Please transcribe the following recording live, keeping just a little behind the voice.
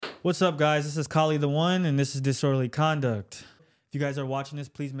What's up, guys? This is Kali the One, and this is Disorderly Conduct. If you guys are watching this,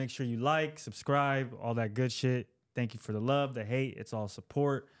 please make sure you like, subscribe, all that good shit. Thank you for the love, the hate. It's all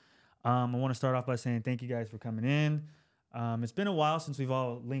support. I want to start off by saying thank you guys for coming in. It's been a while since we've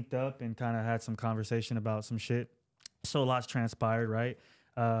all linked up and kind of had some conversation about some shit. So a lot's transpired, right?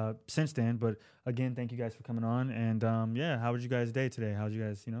 Since then. But again, thank you guys for coming on. And yeah, how was you guys' day today? How's you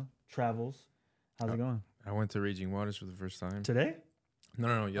guys, travels? How's it going? I went to Raging Waters for the first time. Today?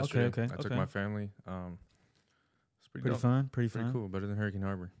 No, yesterday. Okay. I took my family. It's Pretty dope. fun. Pretty Pretty fun. cool. Better than Hurricane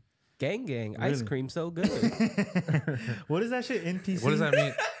Harbor. Gang, Really? ice cream so good. What is that shit? NPC? What does that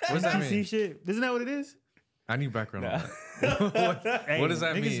mean? What does that NPC mean? shit? Isn't that what it is? I need background on Nah. that. Hey, What does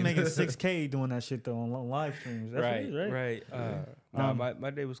that niggas mean? making 6K doing that shit though on live streams. That's what it is, right.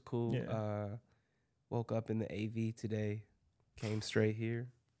 My day was cool. Yeah. Woke up in the AV today. Came straight here.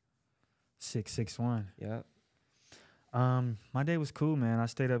 661. Yeah. My day was cool, man. I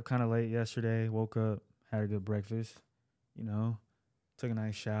stayed up kind of late yesterday. Woke up, had a good breakfast. Took a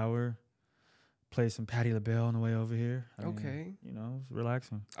nice shower. Played some Patti LaBelle on the way over here. I mean, it was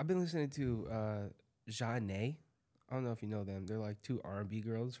relaxing. I've been listening to Jeanne. I don't know if you know them. They're like two R&B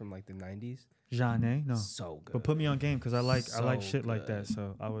girls from like the 90s. Jeanne, no. So good. But put me on game because I like So shit like that. good.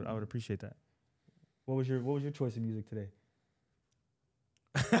 So I would appreciate that. What was your choice of music today?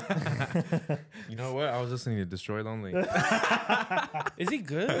 You know what? I was listening to Destroy Lonely. Is he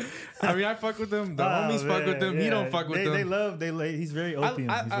good? I mean, I fuck with them. The homies fuck with them. He don't fuck with them. He's very opium.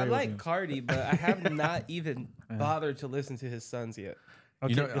 I like Cardi, but I have not even bothered to listen to his sons yet.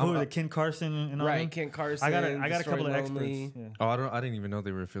 Okay, You know, who are the Ken Carson and all them? Right, Ken Carson. I got a Destroy couple of Lonely. experts. Oh, I didn't even know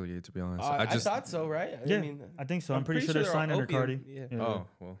they were affiliated, to be honest. I thought so, right? Yeah, I think so. I'm pretty sure they're signed under Cardi. Yeah. Oh,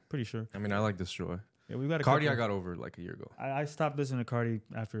 well. Pretty sure. I mean, I like Destroy. Yeah, we got a Cardi, couple. I got over like a year ago. I stopped listening to Cardi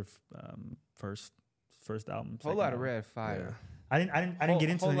after first album. Whole second lot of album. Red Fire. I didn't get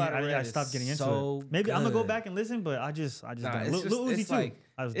into Whole it. Lot of Red I stopped is getting into so it. Maybe I'm gonna go good. back and listen, but I just Nah, done. it's Lil Uzi it's too. like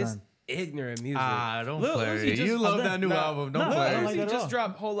I was it's done. ignorant music. Don't Lil play. Uzi just- You love I'm that done. new No, album. Don't no, play. I don't Lil like Uzi that at just all.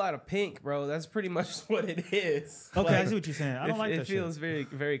 dropped Whole Lot of Pink, bro. That's pretty much what it is. Okay, I Like, see what you're saying. I don't like it that feels shit. very,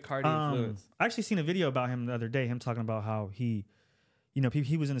 very Cardi influenced. I actually seen a video about him the other day. Him talking about how he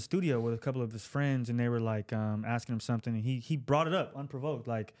was in the studio with a couple of his friends, and they were like asking him something, and he brought it up unprovoked.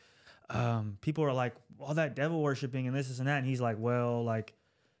 Like, people are like, all that devil worshiping and this and that, and he's like, well, like,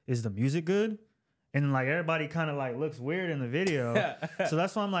 is the music good? And like everybody kind of like looks weird in the video, so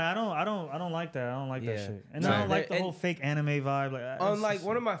that's why I'm like, I don't like that. I don't like that Yeah. shit, and Same. I don't like the And- whole fake anime vibe. Like, On like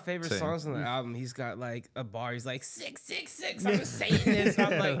one of my favorite Same. songs on the album, he's got like a bar. He's like 666. I'm a Satanist.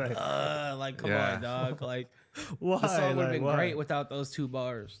 I'm like, come Yeah. on, dog. Like why? the song would have Like, been why? great without those two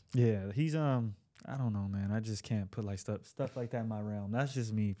bars. Yeah, he's I don't know, man. I just can't put like stuff like that in my realm. That's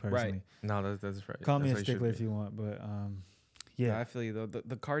just me personally. No, that's right. Call me That's a how you should stickler be. if you want, but Yeah, yeah, I feel you though.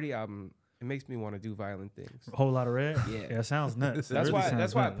 The Cardi album, it makes me want to do violent things. a whole lot of red. Yeah. it sounds nuts. It That's really why. sounds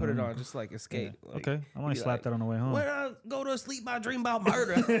That's why I nuts. put it on, just like escape. Yeah. Like, Okay, I want be to slap like, that on the way home. When I go to sleep, I dream about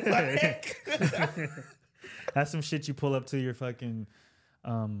murder. Like- That's some shit you pull up to your fucking,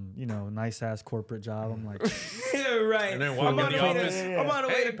 nice ass corporate job. I'm like, Yeah, right. And then walk I'm in on the the way office. to, I'm on the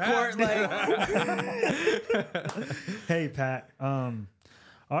way to court. Like, hey Pat.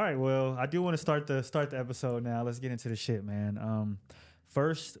 All right, well, I do want to start the episode now. Let's get into the shit, man.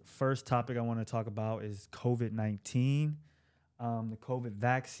 First topic I want to talk about is COVID-19, the COVID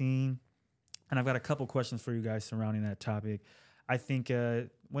vaccine, and I've got a couple questions for you guys surrounding that topic. I think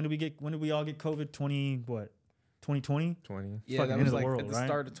when did we all get COVID? 2020? 20. yeah, Fucking that end was of the like world, at the right?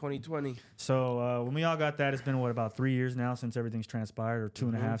 start of 2020. So when we all got that, it's been about 3 years now since everything's transpired, or two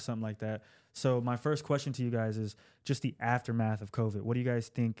and a half, something like that. So my first question to you guys is just the aftermath of COVID. What do you guys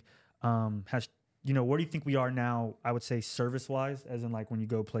think where do you think we are now? I would say service-wise, as in like when you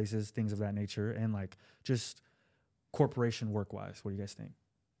go places, things of that nature, and like just corporation work-wise. What do you guys think?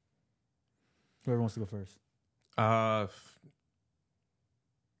 Whoever wants to go first.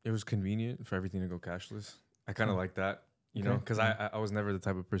 It was convenient for everything to go cashless. I kind of like that, Okay. because I was never the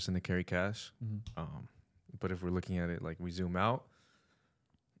type of person to carry cash. Mhm. But if we're looking at it like we zoom out,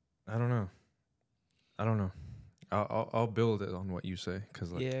 I don't know. I'll build it on what you say,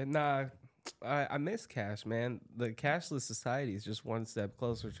 because like Yeah, nah. I miss cash, man. The cashless society is just one step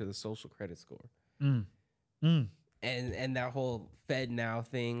closer to the social credit score. Mm. Mm. And that whole Fed Now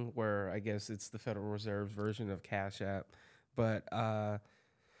thing, where I guess it's the Federal Reserve's version of Cash App. But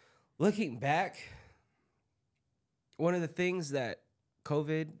looking back, one of the things that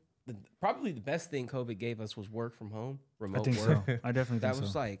probably the best thing COVID gave us was work from home, I remote think work. so. I definitely That think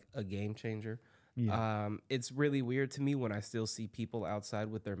was so. like a game changer. Yeah. It's really weird to me when I still see people outside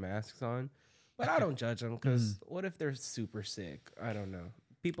with their masks on, but I don't judge them because what if they're super sick? I don't know.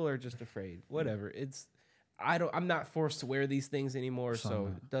 People are just afraid. Whatever. I'm not forced to wear these things anymore,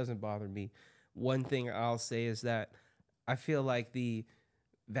 so it doesn't bother me. One thing I'll say is that I feel like the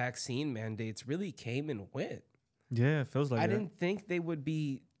vaccine mandates really came and went. Yeah, it feels like I that. didn't think they would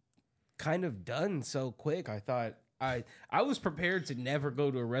be kind of done so quick. I thought I was prepared to never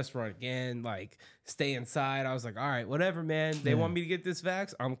go to a restaurant again, like stay inside. I was like, all right, whatever, man. They want me to get this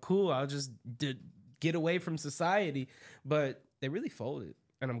vax. I'm cool. I'll just get away from society. But they really folded.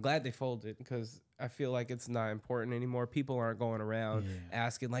 And I'm glad they folded because I feel like it's not important anymore. People aren't going around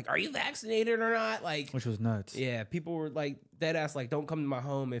asking, like, are you vaccinated or not? Like, which was nuts. Yeah, people were like, dead ass, like, don't come to my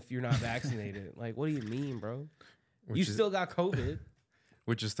home if you're not vaccinated. Like, what do you mean, bro? You still got COVID.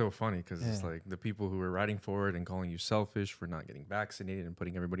 Which is still funny because it's like the people who are writing for it and calling you selfish for not getting vaccinated and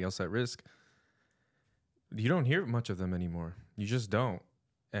putting everybody else at risk. You don't hear much of them anymore. You just don't.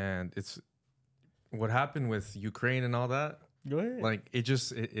 And it's what happened with Ukraine and all that. Go ahead. Like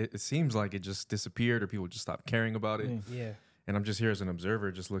it seems like it just disappeared or people just stopped caring about it. Yeah. And I'm just here as an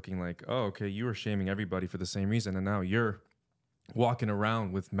observer, just looking like, oh, okay, you were shaming everybody for the same reason. And now you're walking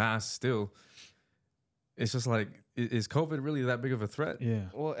around with masks still. It's just like, is COVID really that big of a threat? Yeah.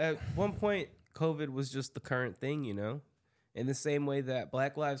 Well, at one point, COVID was just the current thing, you know? In the same way that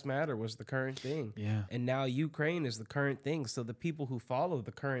Black Lives Matter was the current thing. Yeah. And now Ukraine is the current thing. So the people who follow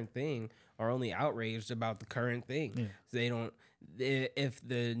the current thing are only outraged about the current thing. Yeah. They don't, if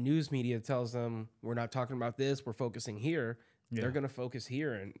the news media tells them we're not talking about this, we're focusing here, they're going to focus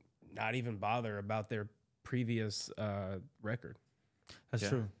here and not even bother about their previous record. That's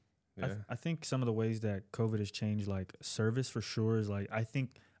true. Yeah. I think some of the ways that COVID has changed, like service for sure, is like I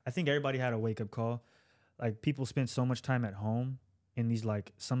think everybody had a wake up call. Like people spend so much time at home in these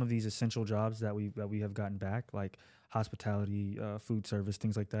like some of these essential jobs that we have gotten back, like hospitality, food service,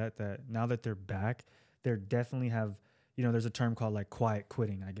 things like that. That now that they're back, they're definitely have, you know, there's a term called like quiet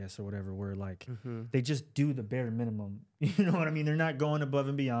quitting, I guess, or whatever, where like they just do the bare minimum. You know what I mean? They're not going above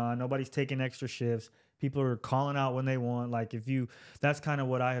and beyond. Nobody's taking extra shifts. People are calling out when they want. Like that's kind of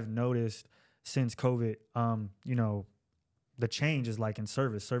what I have noticed since COVID. You know, the change is like in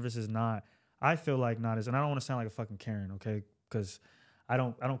service. Service is not, I feel like not as, and I don't want to sound like a fucking Karen, okay? Because I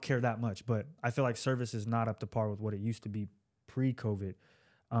don't care that much, but I feel like service is not up to par with what it used to be pre-COVID.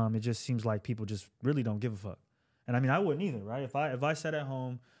 It just seems like people just really don't give a fuck. And I mean, I wouldn't either, right? If I sat at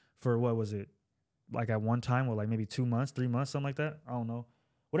home for, what was it? Like at one time, or like maybe 2 months, 3 months, something like that. I don't know.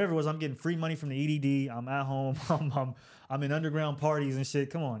 Whatever it was, I'm getting free money from the EDD. I'm at home. I'm in underground parties and shit.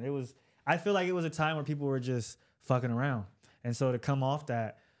 Come on. I feel like it was a time where people were just fucking around. And so to come off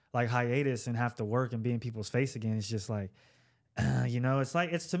that like hiatus and have to work and be in people's face again, it's just like, you know, it's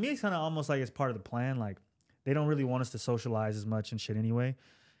to me, it's kind of almost like it's part of the plan. Like they don't really want us to socialize as much and shit anyway.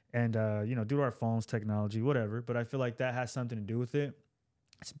 And, you know, due to our phones, technology, whatever. But I feel like that has something to do with it.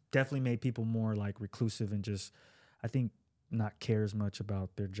 It's definitely made people more like reclusive and just, I think, not care as much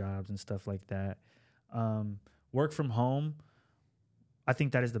about their jobs and stuff like that. Work from home, I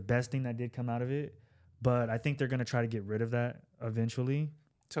think that is the best thing that did come out of it. But I think they're going to try to get rid of that eventually.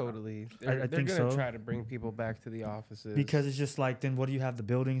 Totally. I They're think going to so. try to bring people back to the offices. Because it's just like, then what do you have the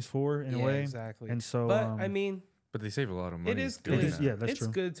buildings for in a way? Exactly. And so, but I mean, But they save a lot of money. it is doing good. that. Yeah, that's it's true.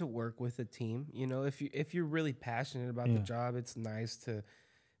 good to work with a team. You know, if you're really passionate about the job, it's nice to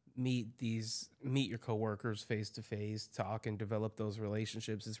meet your coworkers face to face, talk and develop those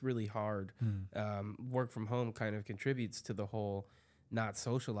relationships. It's really hard. Work from home kind of contributes to the whole not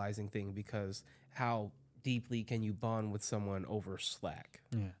socializing thing, because how deeply can you bond with someone over Slack?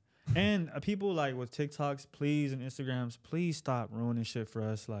 Yeah. And people like with TikToks, please, and Instagrams, please stop ruining shit for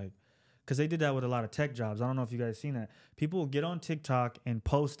us. Like, because they did that with a lot of tech jobs. I don't know if you guys seen that. People will get on TikTok and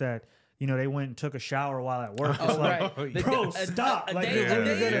post that, you know, they went and took a shower while at work. It's like, bro, stop. Like, you're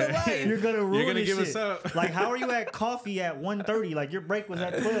gonna ruin this give shit. us up. Like, how are you at coffee at 1:30? Like, your break was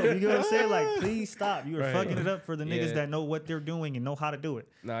at 12. You know what I'm saying? Like, please stop. You are fucking it up for the niggas that know what they're doing and know how to do it.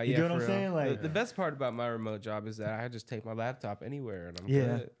 Nah, you know what I'm saying? Like, the best part about my remote job is that I just take my laptop anywhere and I'm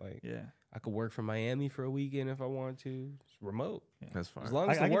good. Like, I could work from Miami for a weekend if I want to. It's remote. That's fine. As long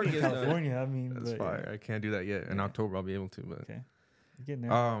as the I work can be is in done. California. I mean, That's fine. I can't do that yet. In October, I'll be able to. But okay. Getting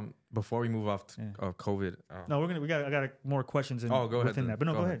there. before we move off of COVID, No, I got more questions. go ahead. Within that, but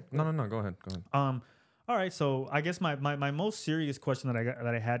no, go ahead. No, go ahead. All right. So I guess my most serious question that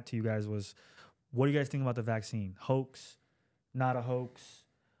I had to you guys was, what do you guys think about the vaccine? Hoax, not a hoax?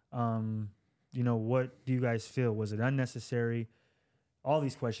 You know, what do you guys feel? Was it unnecessary? All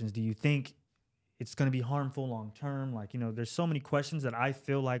these questions. Do you think it's going to be harmful long term? Like, you know, there's so many questions that I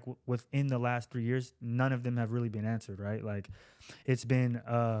feel like within the last 3 years, none of them have really been answered, right? Like, it's been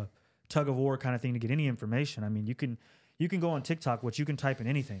a tug of war kind of thing to get any information. I mean, you can you can go on TikTok, which you can type in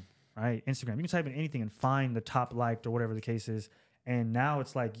anything, right? Instagram, you can type in anything and find the top liked or whatever the case is. And now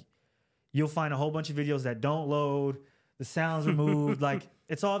it's like you'll find a whole bunch of videos that don't load, the sounds removed, like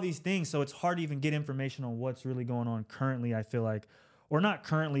it's all these things. So it's hard to even get information on what's really going on currently, I feel like, or not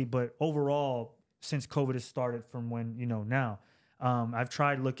currently, but overall since COVID has started from when, now. I've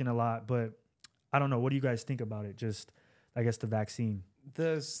tried looking a lot, but I don't know. What do you guys think about it? Just, I guess, the vaccine.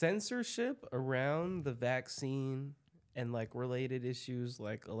 The censorship around the vaccine and like related issues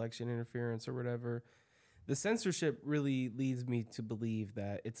like election interference or whatever, the censorship really leads me to believe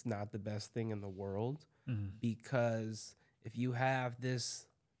that it's not the best thing in the world, because if you have this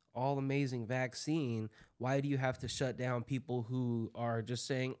all amazing vaccine, why do you have to shut down people who are just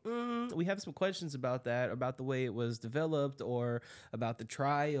saying, we have some questions about that, about the way it was developed or about the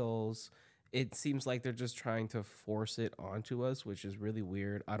trials? It seems like they're just trying to force it onto us, which is really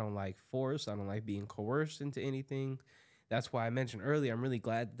weird. I don't like force. I don't like being coerced into anything. That's why I mentioned earlier, I'm really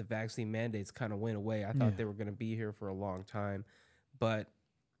glad that the vaccine mandates kind of went away. I thought they were going to be here for a long time. But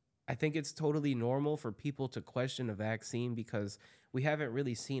I think it's totally normal for people to question a vaccine because we haven't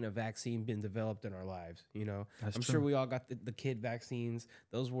really seen a vaccine been developed in our lives. I'm sure we all got the kid vaccines.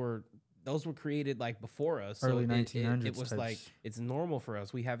 Those were created like before us. Early so 1900s it was types. like it's normal for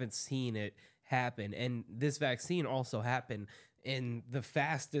us. We haven't seen it happen. And this vaccine also happened in the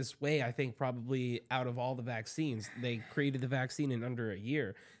fastest way, I think, probably out of all the vaccines. They created the vaccine in under a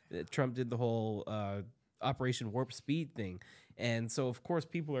year. Trump did the whole Operation Warp Speed thing. And so, of course,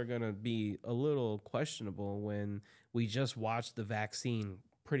 people are going to be a little questionable when we just watched the vaccine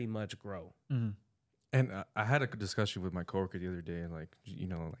pretty much grow. Mm-hmm. And I had a discussion with my coworker the other day, like,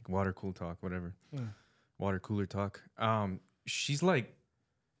 like water cool talk, whatever, water cooler talk. She's like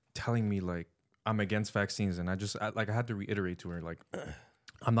telling me like I'm against vaccines, and I had to reiterate to her like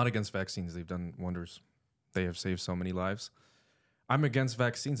I'm not against vaccines. They've done wonders. They have saved so many lives. I'm against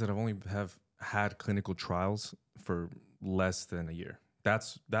vaccines that have had clinical trials for less than a year.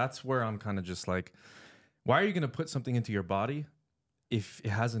 That's where I'm kind of just like, why are you going to put something into your body if it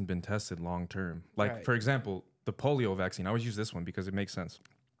hasn't been tested long term? Like, for example, the polio vaccine. I always use this one because it makes sense.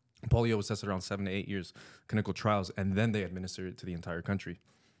 Polio was tested around 7 to 8 years, clinical trials, and then they administered it to the entire country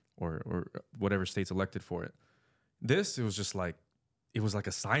or whatever states elected for it. It was just like, it was like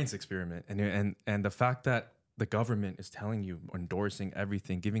a science experiment. And the fact that the government is telling you, endorsing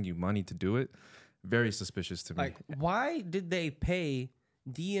everything, giving you money to do it, very suspicious to me. Like, why did they pay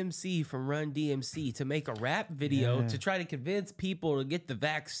DMC from Run DMC to make a rap video to try to convince people to get the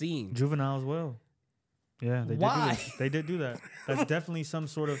vaccine? Juvenile as well. Yeah, they did do that. That's definitely some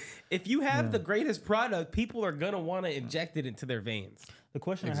sort of... If you have the greatest product, people are going to want to inject it into their veins. The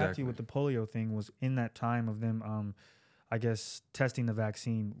question I had to you with the polio thing was, in that time of them, I guess, testing the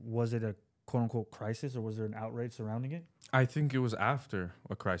vaccine, was it a quote-unquote crisis, or was there an outrage surrounding it? I think it was after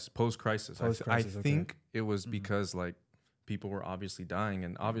a crisis, post-crisis. I think it was because, like, people were obviously dying,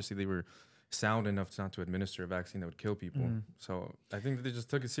 and obviously they were sound enough not to administer a vaccine that would kill people. So I think that they just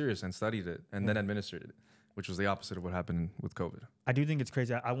took it serious and studied it and then administered it, which was the opposite of what happened with COVID. I do think it's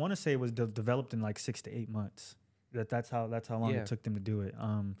crazy. I want to say it was developed in like 6 to 8 months. That's how long it took them to do it.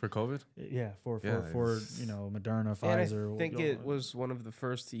 For COVID? Yeah, for Moderna, Pfizer. And I think it was one of the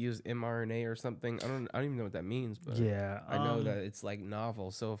first to use mRNA or something. I don't even know what that means, but I know that it's like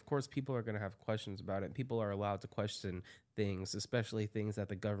novel. So of course people are going to have questions about it. People are allowed to question things, especially things that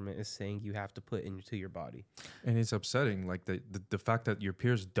the government is saying you have to put into your body. And it's upsetting, like the fact that your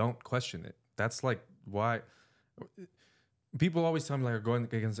peers don't question it. That's like why people always tell me like going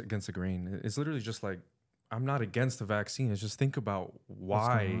against the grain. It's literally just like, I'm not against the vaccine. It's just think about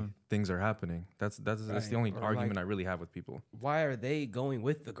why things are happening. That's the only argument I really have with people. Why are they going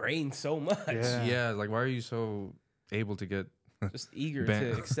with the grain so much? Yeah, like why are you so able to get just eager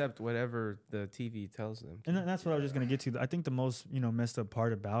to accept whatever the TV tells them? And that's what I was just going to get to. I think the most messed up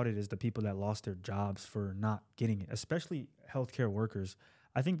part about it is the people that lost their jobs for not getting it, especially healthcare workers.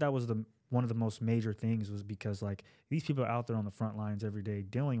 I think that was one of the most major things, was because like these people are out there on the front lines every day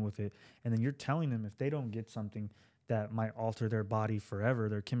dealing with it, and then you're telling them if they don't get something that might alter their body forever,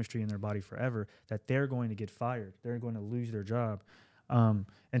 their chemistry in their body forever, that they're going to get fired, they're going to lose their job. And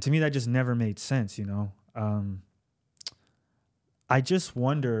to me, that just never made sense. I just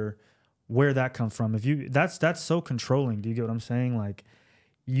wonder where that comes from. If you that's so controlling. Do you get what I'm saying? Like,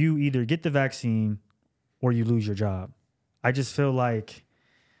 you either get the vaccine or you lose your job. I just feel like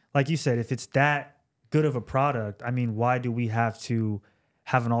you said, if it's that good of a product, I mean, why do we have to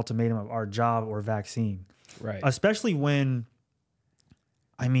have an ultimatum of our job or vaccine? Right. Especially when,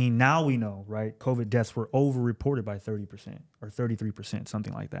 I mean, now we know, right? COVID deaths were overreported by 30% or 33%,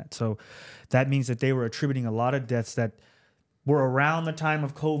 something like that. So that means that they were attributing a lot of deaths that were around the time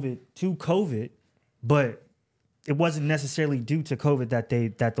of COVID, but it wasn't necessarily due to COVID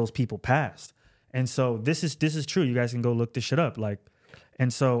that those people passed. And so this is true. You guys can go look this shit up. Like,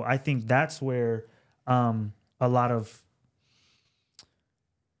 and so I think that's where a lot of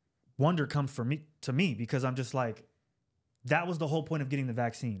wonder comes to me because I'm just like, that was the whole point of getting the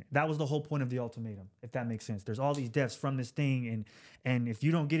vaccine. That was the whole point of the ultimatum, if that makes sense. There's all these deaths from this thing, and if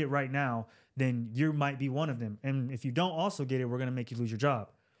you don't get it right now, then you might be one of them. And if you don't also get it, we're gonna make you lose your job.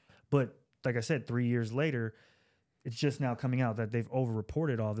 But like I said, 3 years later, it's just now coming out that they've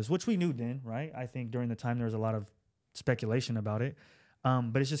over-reported all this, which we knew then, right? I think during the time there was a lot of speculation about it.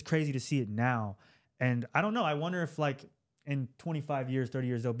 But it's just crazy to see it now. And I don't know. I wonder if like in 25 years, 30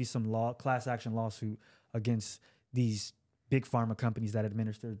 years, there'll be some class action lawsuit against these big pharma companies that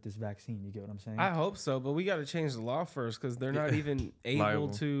administered this vaccine. You get what I'm saying? I hope so, but we got to change the law first because they're not even able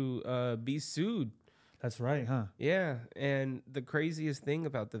to be sued. That's right, huh? Yeah, and the craziest thing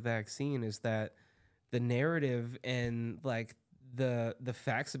about the vaccine is that the narrative and like the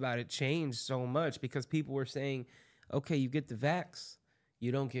facts about it changed so much because people were saying, okay, you get the vax,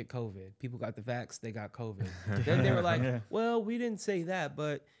 you don't get COVID. People got the vax, they got COVID. Then they were like, well, we didn't say that,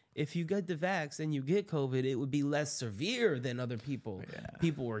 but if you get the vax and you get COVID, it would be less severe than other people. Yeah.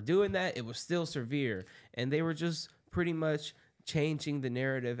 People were doing that. It was still severe. And they were just pretty much changing the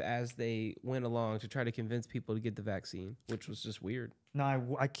narrative as they went along to try to convince people to get the vaccine, which was just weird. Now,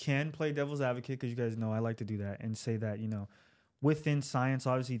 I can play devil's advocate because you guys know I like to do that and say that, you know, within science,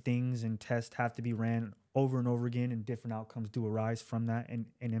 obviously things and tests have to be ran over and over again and different outcomes do arise from that and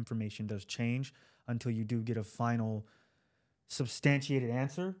information does change until you do get a final substantiated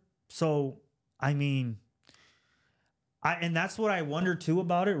answer. So, I mean, and that's what I wonder too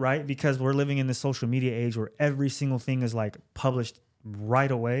about it, right? Because we're living in this social media age where every single thing is like published right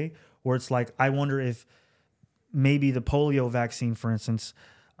away, where it's like, I wonder if maybe the polio vaccine, for instance,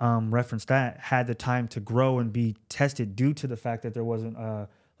 reference that, had the time to grow and be tested due to the fact that there wasn't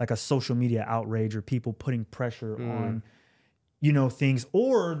like a social media outrage or people putting pressure on, you know, things,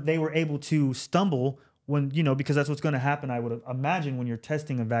 or they were able to stumble when, you know, because that's what's going to happen. I would imagine when you're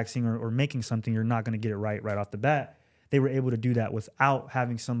testing a vaccine or making something, you're not going to get it right off the bat. They were able to do that without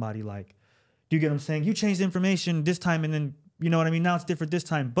having somebody like, do you get what I'm saying? You changed the information this time and then, you know what I mean? Now it's different this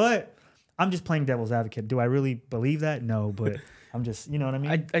time, but I'm just playing devil's advocate. Do I really believe that? No, but I'm just, you know what I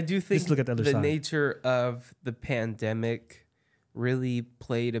mean? I do think just look at the other side. Nature of the pandemic really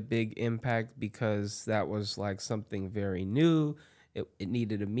played a big impact because that was like something very new. It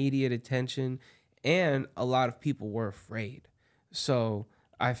needed immediate attention. And a lot of people were afraid. So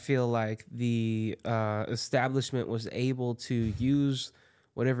I feel like the establishment was able to use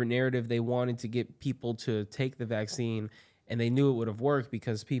whatever narrative they wanted to get people to take the vaccine. And they knew it would have worked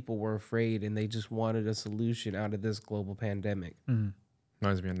because people were afraid and they just wanted a solution out of this global pandemic.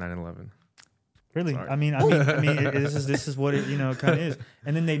 Reminds me of 9/11. Really? Sorry. I mean, this is what it, you know, kind of is.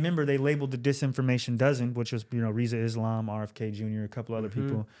 And then they labeled the disinformation dozen, which was, you know, Reza Islam, RFK Jr., a couple other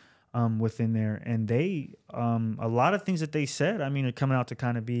people within there, and they a lot of things that they said, I mean, are coming out to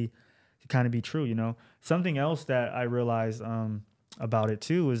kind of be true. You know, something else that I realized about it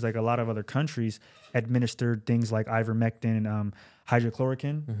too is like a lot of other countries administered things like ivermectin and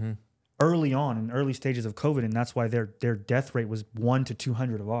hydrochloroquine early on in early stages of COVID, and that's why their death rate was 1 to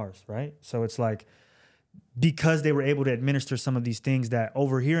 200 of ours, right? So it's like, because they were able to administer some of these things that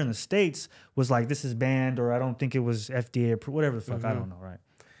over here in the States was like, this is banned, or I don't think it was FDA approved, whatever the fuck, I don't know, right?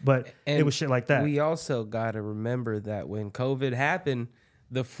 But it was shit like that. We also got to remember that when COVID happened,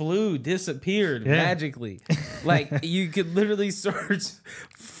 the flu disappeared magically. Like, you could literally search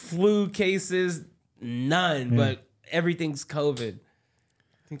flu cases, none, but everything's COVID.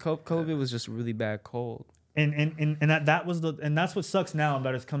 I think COVID was just a really bad cold. And that's what sucks now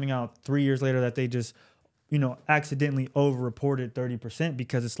about it's coming out 3 years later that they just, you know, accidentally over-reported 30%,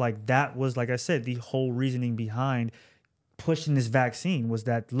 because it's like, that was, like I said, the whole reasoning behind pushing this vaccine was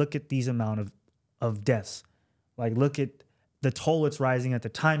that, look at these amount of deaths. Like, look at the toll it's rising at the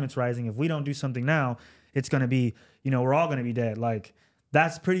time it's rising. If we don't do something now, it's going to be, you know, we're all going to be dead. Like,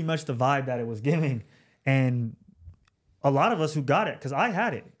 that's pretty much the vibe that it was giving. And a lot of us who got it, because I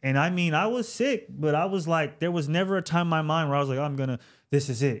had it. And I mean, I was sick, but I was like, there was never a time in my mind where I was like, this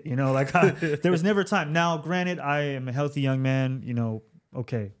is it. You know, like, there was never a time. Now, granted, I am a healthy young man, you know,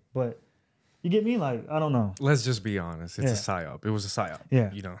 okay. But you get me? Like, I don't know. Let's just be honest. It's a psyop. It was a psyop.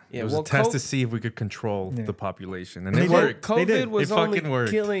 Yeah. You know, it was a test to see if we could control the population. And it did. worked. COVID was only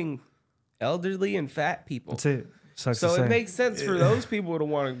killing elderly and fat people. That's it. So it makes sense for those people to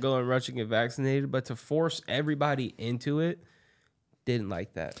want to go and rush and get vaccinated, but to force everybody into it, didn't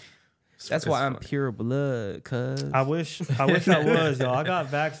like that. That's why I'm pure blood, cuz. I wish I was, y'all. I got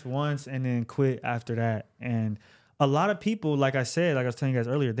vaxxed once and then quit after that. And a lot of people, like I said, like I was telling you guys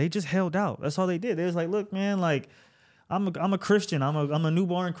earlier, they just held out. That's all they did. They was like, look, man, like I'm a Christian. I'm a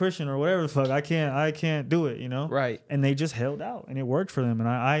newborn Christian or whatever the fuck. I can't do it, you know? Right. And they just held out and it worked for them. And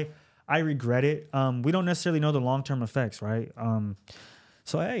I regret it. We don't necessarily know the long-term effects, right?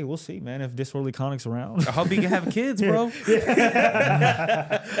 So, hey, we'll see, man, if disorderly conduct's around. I hope you can have kids, bro.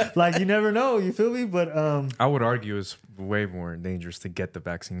 Like, you never know, you feel me? But I would argue it's way more dangerous to get the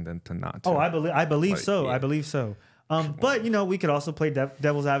vaccine than to not. Oh, I believe Like, so. yeah. I believe so. But, you know, we could also play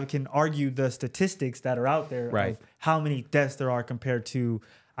devil's advocate and argue the statistics that are out there Right. of how many deaths there are compared to,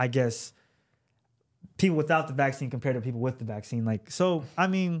 I guess, people without the vaccine compared to people with the vaccine. Like, so, I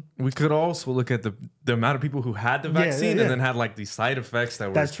mean, We could also look at the amount of people who had the Yeah, vaccine yeah. and then had like these side effects that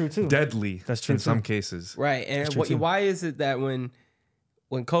were That's true, too. deadly. That's true, in too. some cases. Right. And That's true, too. why is it that when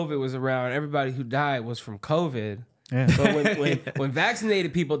COVID was around, everybody who died was from COVID? yeah, But when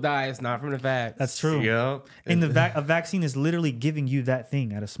vaccinated people die, it's not from the vax. that's true. Yep. And a vaccine is literally giving you that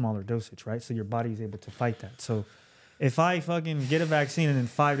thing at a smaller dosage, right? So your body is able to fight that. So if I fucking get a vaccine and then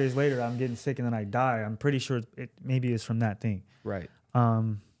 5 days later I'm getting sick and then I die, I'm pretty sure it maybe is from that thing. Right.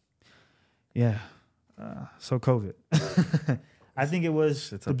 Yeah. So COVID. I think it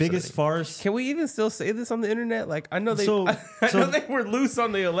was It's the biggest upsetting. farce. Can we even still say this on the internet? Like, I know they, So- I so- know they were loose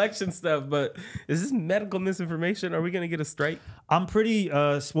on the election stuff, but is this medical misinformation? Are we gonna get a strike? I'm pretty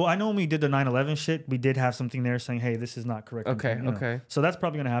well, I know when we did the 9/11 shit, we did have something there saying, hey, this is not correct. Okay, you know. okay. So that's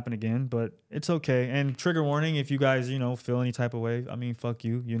probably gonna happen again, but it's okay. And trigger warning, if you guys, you know, feel any type of way, I mean, fuck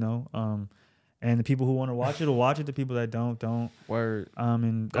you, you know. And the people who want to watch it will watch it. The people that don't. Word.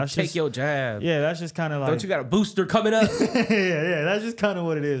 And Go that's take just, your jab. yeah, that's just kind of like, Don't you got a booster coming up? yeah, that's just kind of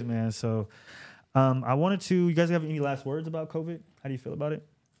what it is, man. So, I wanted to. You guys have any last words about COVID? How do you feel about it?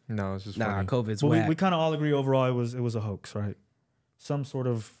 No, it's just Nah, funny. COVID's Well, whack. we kind of all agree overall it was a hoax, right? Some sort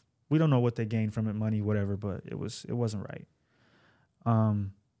of, we don't know what they gained from it, money, whatever, but it wasn't right.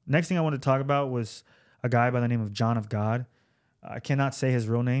 Next thing I wanted to talk about was a guy by the name of John of God. I cannot say his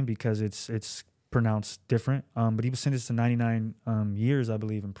real name because it's pronounced different. But he was sentenced to 99 years, I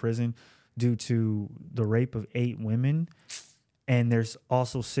believe, in prison due to the rape of 8 women, and there's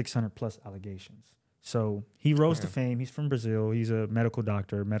also 600 plus allegations. So he rose to fame. He's from Brazil. He's a medical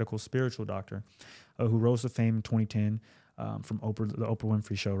doctor, medical spiritual doctor, who rose to fame in 2010 from the Oprah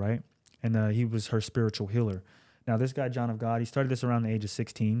Winfrey Show, right? And he was her spiritual healer. Now, this guy, John of God, he started this around the age of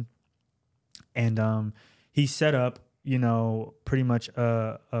 16, and he set up, you know, pretty much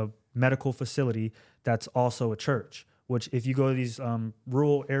a medical facility that's also a church. Which, if you go to these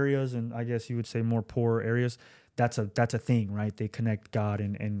rural areas, and I guess you would say more poor areas, that's a thing, right? They connect God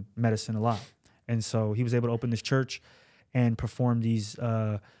and medicine a lot. And so he was able to open this church and perform these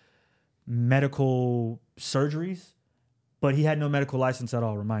medical surgeries, but he had no medical license at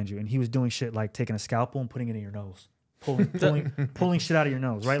all, remind you. And he was doing shit like taking a scalpel and putting it in your nose, pulling shit out of your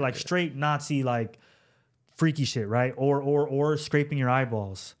nose, right? Like straight Nazi, like freaky shit, right? Or scraping your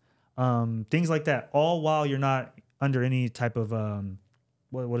eyeballs, things like that. All while you're not under any type of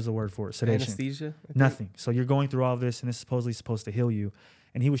what is the word for it? Sedation. Anesthesia? I think. Nothing. So you're going through all this, and it's supposedly supposed to heal you.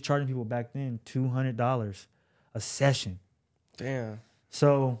 And he was charging people back then $200 a session. Damn.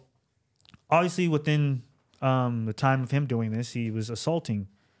 So obviously within the time of him doing this, he was assaulting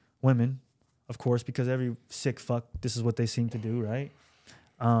women, of course, because every sick fuck, this is what they seem to do, right?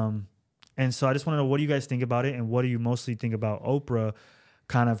 And so I just want to know, what do you guys think about it? And what do you mostly think about Oprah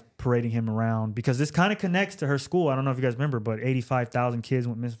kind of parading him around? Because this kind of connects to her school. I don't know if you guys remember, but 85,000 kids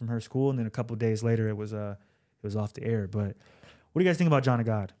went missing from her school. And then a couple of days later, it was off the air. But what do you guys think about John of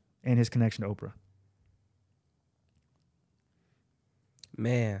God and his connection to Oprah?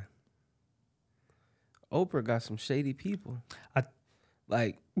 Man. Oprah got some shady people. I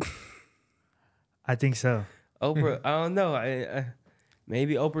think so. Oprah, I don't know. I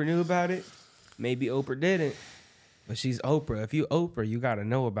maybe Oprah knew about it. Maybe Oprah didn't. But she's Oprah. If you Oprah, you got to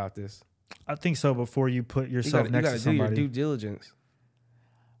know about this. I think so, before you put yourself You next got to to do your somebody. due diligence.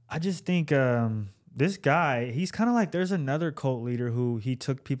 I just think this guy, he's kind of like, there's another cult leader who he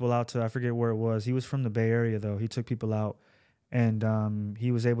took people out to, I forget where it was. He was from the Bay Area, though. He took people out, and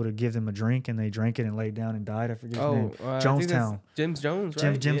he was able to give them a drink, and they drank it and laid down and died. I forget his name. Jonestown. Jim Jones,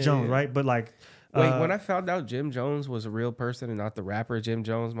 right? Jim Jones, yeah. right? But like... Wait, when I found out Jim Jones was a real person and not the rapper Jim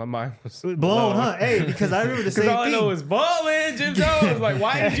Jones, my mind was blown, huh? Hey, because I remember the same Because all thing. I know is ballin', Jim Jones. Like,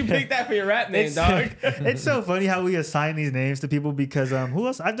 why did you pick that for your rap name, dog? It's so funny how we assign these names to people because who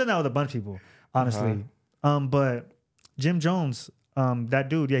else? I've done that with a bunch of people, honestly. But Jim Jones, that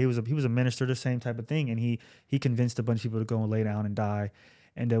dude, yeah, he was a minister, the same type of thing, and he convinced a bunch of people to go and lay down and die.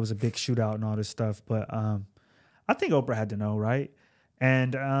 and there was a big shootout and all this stuff. But I think Oprah had to know, right?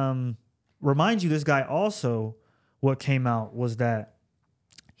 And remind you, this guy also, what came out was that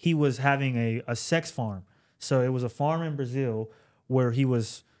he was having a sex farm. So it was a farm in Brazil where he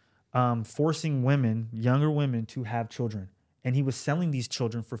was forcing women, younger women, to have children, and he was selling these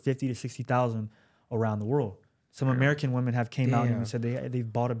children for 50 to 60,000 around the world. Some American women have came out and said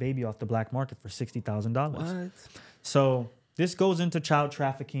they've bought a baby off the black market for $60,000. What? So this goes into child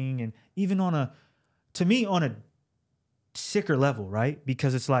trafficking, and even on a sicker level, right?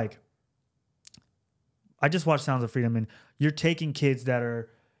 Because it's like, I just watched Sounds of Freedom, and you're taking kids that are,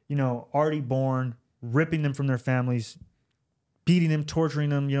 already born, ripping them from their families, beating them, torturing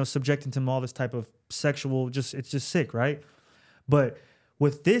them, subjecting them to all this type of sexual, it's just sick, right? But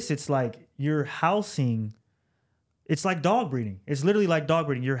with this, it's like you're housing, it's like dog breeding. It's literally like dog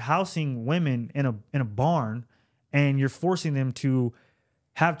breeding. You're housing women in a barn, and you're forcing them to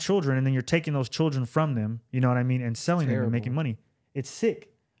have children, and then you're taking those children from them, you know what I mean, and selling them and making money. It's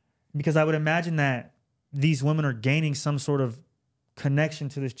sick. Because I would imagine that these women are gaining some sort of connection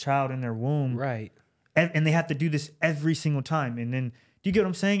to this child in their womb. Right. And they have to do this every single time. And then, do you get what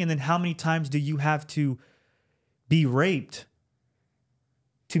I'm saying? And then how many times do you have to be raped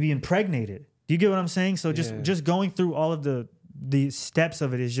to be impregnated? Do you get what I'm saying? So just going through all of the steps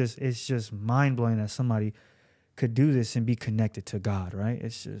of it is just mind-blowing that somebody could do this and be connected to God, right?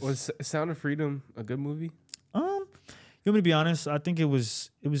 It's just... Was Sound of Freedom a good movie? You want me to be honest? I think it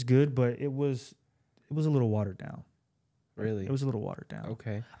was good, but it was a little watered down. Really? It was a little watered down.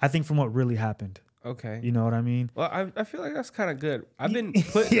 Okay. I think from what really happened. Okay. You know what I mean? Well, I feel like that's kind of good. I've been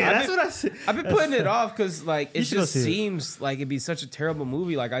putting what I said. I've been putting it off because like it just seems like it'd be such a terrible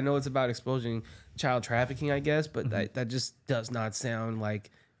movie. Like I know it's about exposing child trafficking, I guess, but that just does not sound like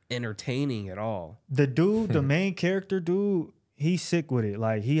entertaining at all. The dude, the main character dude, he's sick with it.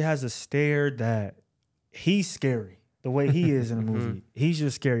 Like he has a stare that he's scary. The way he is in the movie, he's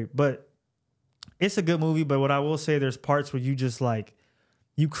just scary. But it's a good movie. But what I will say, there's parts where you just like,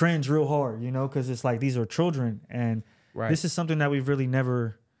 you cringe real hard, because it's like these are children, and this is something that we've really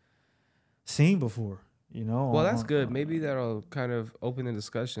never seen before, Well, that's good. Maybe that'll kind of open the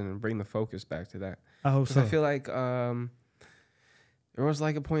discussion and bring the focus back to that. I hope so. I feel like there was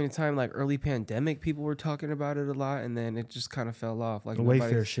like a point in time, like early pandemic, people were talking about it a lot, and then it just kind of fell off. Like the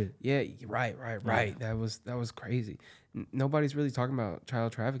Wayfair shit. Yeah, right. Yeah. That was crazy. Nobody's really talking about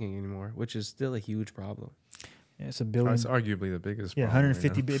child trafficking anymore, which is still a huge problem. Yeah, it's $1 billion. It's arguably the biggest. Yeah,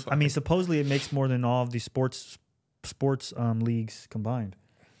 150 billion. I mean, supposedly it makes more than all of these sports leagues combined,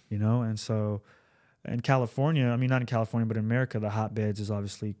 And so, in California, I mean, not in California, but in America, the hotbeds is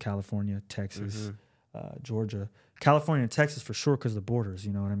obviously California, Texas, Georgia. California and Texas for sure because of the borders,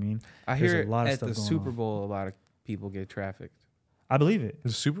 you know what I mean? I hear a lot of stuff at the Super Bowl, a lot of people get trafficked. I believe it.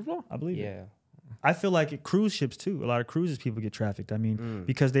 The Super Bowl? I believe it. Yeah. I feel like cruise ships too. A lot of cruises people get trafficked. I mean,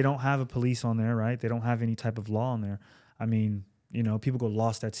 because they don't have a police on there, right? They don't have any type of law on there. I mean, people go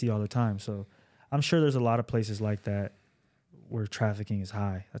lost at sea all the time. So I'm sure there's a lot of places like that where trafficking is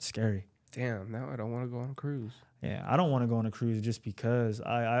high. That's scary. Damn, now I don't want to go on a cruise. Yeah, I don't want to go on a cruise just because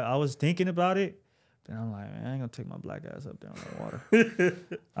I was thinking about it. Then I'm like, man, I ain't gonna take my black ass up there on the water.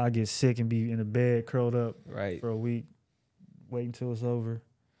 I get sick and be in the bed curled up for a week, wait until it's over.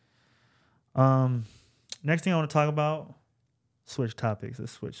 Next thing I want to talk about, switch topics.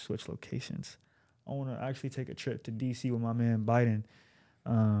 Let's switch locations. I want to actually take a trip to DC with my man Biden.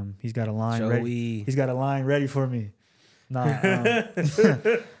 He's got a line ready. He's got a line ready for me.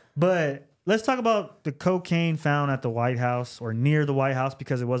 But let's talk about the cocaine found at the White House or near the White House,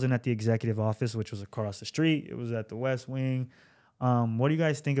 because it wasn't at the executive office, which was across the street. It was at the West Wing. What do you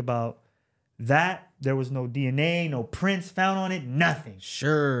guys think about that? There was no DNA, no prints found on it, nothing.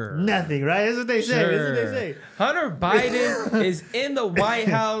 Sure. Nothing, right? That's what they say. That's what they say. Hunter Biden is in the White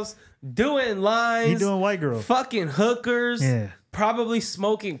House doing lines. He doing white girl. Fucking hookers. Yeah. Probably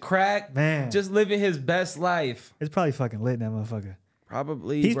smoking crack. Man. Just living his best life. It's probably fucking lit, that motherfucker.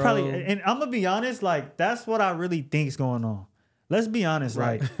 Probably, He's bro. probably, and I'm gonna be honest, like, that's what I really think is going on. Let's be honest,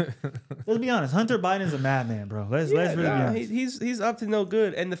 right? Let's be honest. Hunter Biden is a madman, bro. Let's really be honest. He's up to no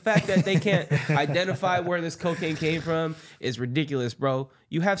good, and the fact that they can't identify where this cocaine came from is ridiculous, bro.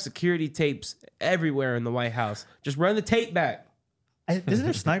 You have security tapes everywhere in the White House. Just run the tape back. Isn't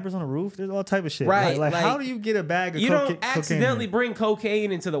there snipers on the roof? There's all type of shit. Right? Like how do you get a bag of cocaine? You don't cocaine accidentally bring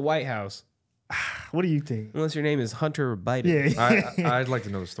cocaine into the White House. What do you think? Unless your name is Hunter Biden. Yeah. I'd like to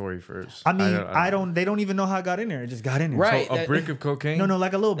know the story first. I mean, I don't. They don't even know how it got in there. It just got in there. Right. So a brick of cocaine? No,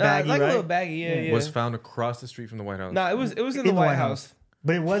 like a little baggie, like right? a little baggie, yeah. Was found across the street from the White House. No, it was in the White House.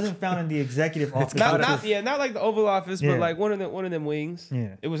 But it wasn't found in the executive office. Not like the Oval Office, Yeah. but like one of them wings.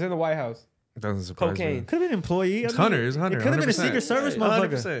 Yeah. It was in the White House. It doesn't surprise Cocaine. me. Could have been employee. It's Hunter. It's Hunter. It could have been a 100%. Secret Service Yeah,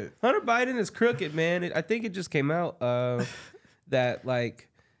 motherfucker. 100%. Hunter Biden is crooked, man. I think it just came out that like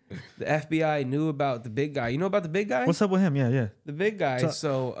the FBI knew about the big guy. You know about the big guy? What's up with him? Yeah. The big guy.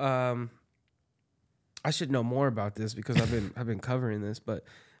 So I should know more about this because I've been covering this, but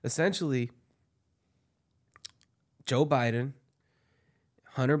essentially Joe Biden,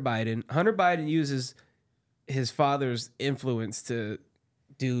 Hunter Biden uses his father's influence to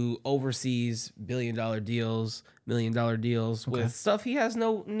do overseas billion-dollar deals, million-dollar deals with stuff he has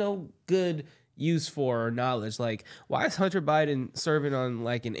no good use for or knowledge. Like, why is Hunter Biden serving on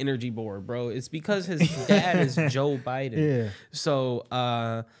like an energy board, bro? It's because his dad is Joe Biden. Yeah.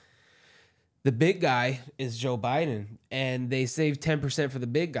 So the big guy is Joe Biden, and they saved 10% for the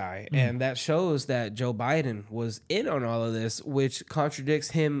big guy. And that shows that Joe Biden was in on all of this, which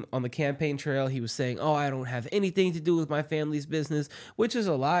contradicts him on the campaign trail. He was saying, oh, I don't have anything to do with my family's business, which is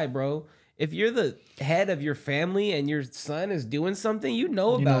a lie, bro. If you're the head of your family and your son is doing something, you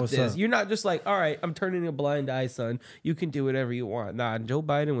know about this. You're not just like, all right, I'm turning a blind eye, son. You can do whatever you want. Nah, Joe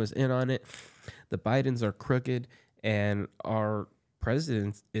Biden was in on it. The Bidens are crooked, and our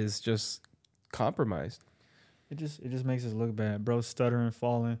president is just compromised. It just makes us look bad, bro. Stuttering,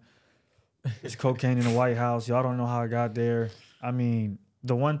 falling. It's cocaine in the White House. Y'all don't know how it got there. I mean,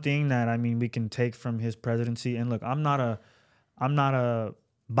 the one thing that we can take from his presidency, and look, I'm not a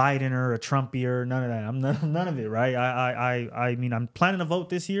Biden or a Trumpier, none of that. I'm none of it, right? I mean, I'm planning to vote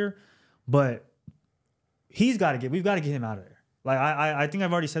this year, but we've got to get him out of there. Like I think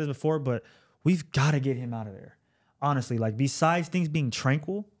I've already said this before, but we've got to get him out of there. Honestly, like besides things being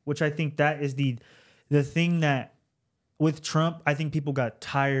tranquil, which I think that is the thing that with Trump, I think people got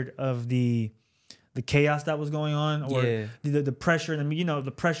tired of the chaos that was going on, or the pressure in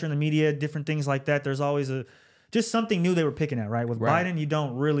the pressure in the media, different things like that. There's always just something new they were picking at, right? With Biden, you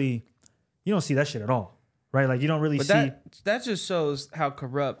don't see that shit at all, right? Like you don't really see. That just shows how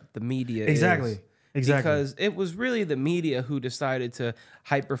corrupt the media is. Exactly. Because it was really the media who decided to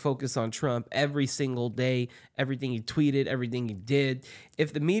hyper focus on Trump every single day, everything he tweeted, everything he did.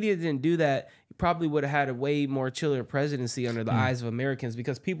 If the media didn't do that, he probably would have had a way more chiller presidency under the eyes of Americans,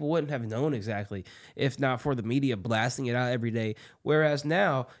 because people wouldn't have known exactly if not for the media blasting it out every day. Whereas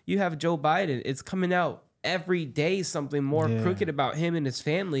now you have Joe Biden, it's coming out every day something more crooked about him and his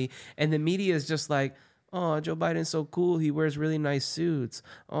family, and the media is just like, oh, Joe Biden's so cool. He wears really nice suits.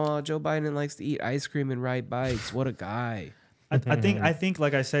 Oh, Joe Biden likes to eat ice cream and ride bikes. What a guy. I think,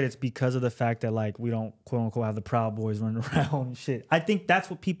 like I said, it's because of the fact that like we don't quote unquote have the Proud Boys running around and shit. I think that's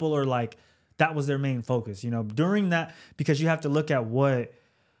what people are like. That was their main focus, during that, because you have to look at what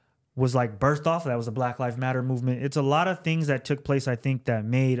was like birthed off. That was the Black Lives Matter movement. It's a lot of things that took place, I think, that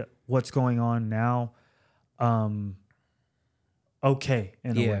made what's going on now okay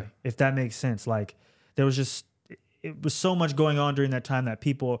in a way, if that makes sense. Like there was it was so much going on during that time that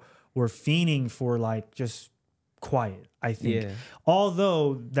people were fiending for like just quiet, I think.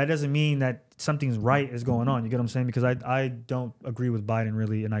 Although that doesn't mean that something's right is going on. You get what I'm saying? Because I don't agree with Biden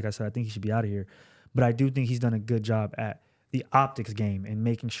really. And like I said, I think he should be out of here. But I do think he's done a good job at the optics game and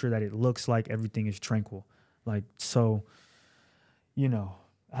making sure that it looks like everything is tranquil. Like, so,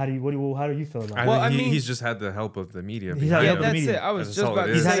 how do you feel about it? I think he's just had the help of the media. That's it. I was just about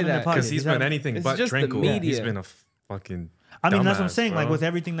to say that. Because he's been anything but tranquil. He's been a fucking that's what I'm dumbass, saying. bro. Like with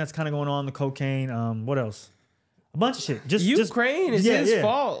everything that's kind of going on, the cocaine, what else? A bunch of shit. Ukraine is his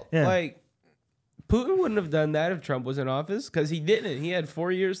fault. Yeah. Like, Putin wouldn't have done that if Trump was in office, because he didn't. He had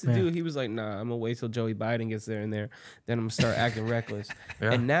 4 years to do it. He was like, nah, I'm going to wait till Joey Biden gets there, then I'm going to start acting reckless.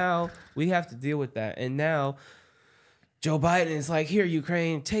 And now we have to deal with that. And now Joe Biden is like, here,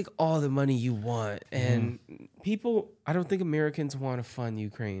 Ukraine, take all the money you want. And people, I don't think Americans want to fund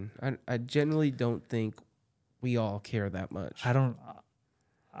Ukraine. I generally don't think we all care that much. I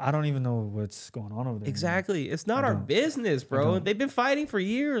don't even know what's going on over there. Exactly. It's not our business, bro. They've been fighting for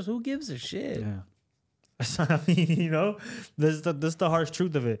years. Who gives a shit? Yeah. I mean, this is the harsh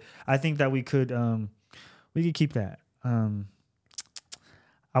truth of it. I think that we could keep that.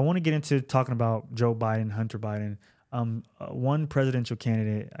 I want to get into talking about Joe Biden, Hunter Biden. One presidential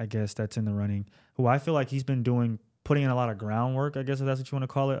candidate, I guess, that's in the running, who I feel like he's been putting in a lot of groundwork, I guess if that's what you want to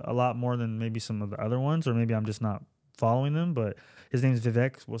call it, a lot more than maybe some of the other ones, or maybe I'm just not following them, but his name is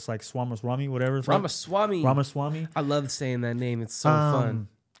Vivek. What's like Ramaswamy, whatever. Ramaswamy. I love saying that name. It's so fun.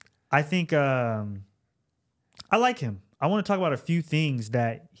 I think I like him. I want to talk about a few things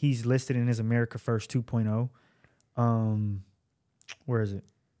that he's listed in his America First 2.0. Where is it?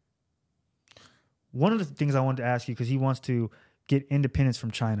 One of the things I wanted to ask you, because he wants to get independence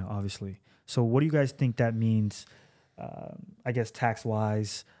from China, obviously. So what do you guys think that means? I guess tax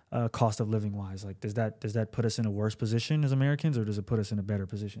wise, cost of living wise. Like, does that put us in a worse position as Americans, or does it put us in a better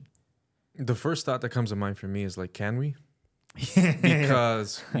position? The first thought that comes to mind for me is like, can we?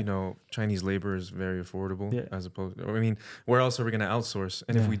 Because Chinese labor is very affordable as opposed to, I mean, where else are we going to outsource?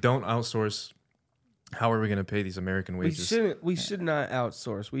 And if we don't outsource, how are we going to pay these American wages? We should not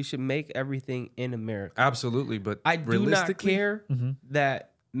outsource. We should make everything in America. Absolutely, but I do not care Mm-hmm.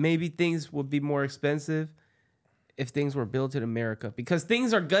 that maybe things would be more expensive if things were built in America, because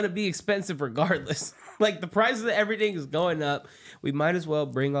things are going to be expensive regardless. Like, the price of everything is going up. We might as well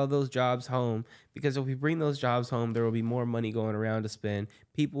bring all those jobs home, because if we bring those jobs home, there will be more money going around to spend.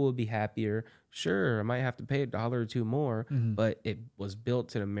 People will be happier. Sure, I might have to pay $1 or $2 more, but it was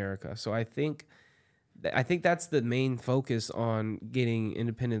built in America. So I think that's the main focus on getting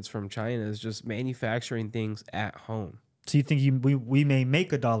independence from China, is just manufacturing things at home. So you think we may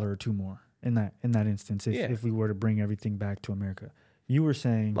make $1 or $2 more in that instance if we were to bring everything back to America? You were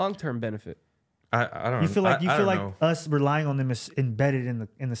saying long-term benefit. I don't. You feel like know. us relying on them is embedded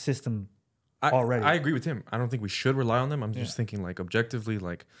in the system already. I agree with him. I don't think we should rely on them. I'm just thinking, like, objectively,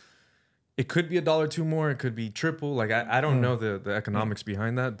 like, it could be $1 or $2 more. It could be triple. Like, I don't know the economics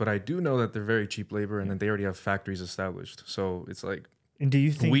behind that, but I do know that they're very cheap labor, and then they already have factories established. So it's like, and do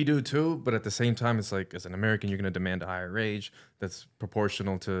you think we do too? But at the same time, it's like, as an American, you're going to demand a higher wage that's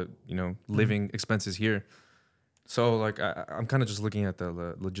proportional to living expenses here. So like, I'm kind of just looking at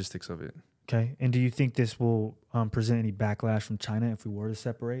the logistics of it. Okay, and do you think this will present any backlash from China if we were to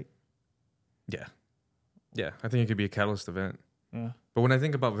separate? Yeah, I think it could be a catalyst event. Yeah. But when I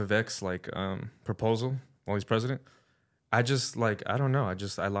think about Vivek's like proposal while he's president, I just like, I don't know.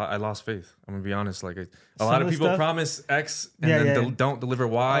 I lost faith. I'm gonna be honest. Like, a lot of people promise X and then don't deliver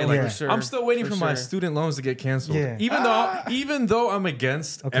Y. Like, I'm still waiting for my student loans to get canceled. Yeah. Even though I'm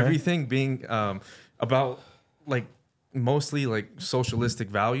against everything being about like mostly like socialistic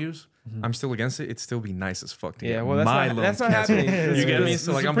values. I'm still against it. It'd still be nice as fuck to get that's not happening. You get me?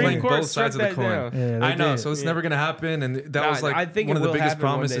 So like, I'm playing both sides of the coin. Yeah, I know. So it's never gonna happen. And that was like, I think one of the biggest day,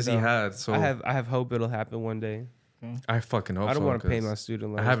 promises he had. So I have hope it'll happen one day. I fucking hope so. I don't want to pay my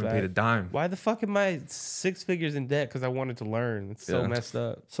student loans. I haven't back. paid a dime. Why the fuck am I 6 figures in debt? Because I wanted to learn. It's so messed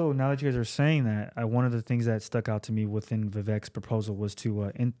up. So now that you guys are saying that, one of the things that stuck out to me within Vivek's proposal was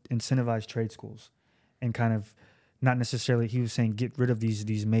to incentivize trade schools, and kind of not necessarily, he was saying get rid of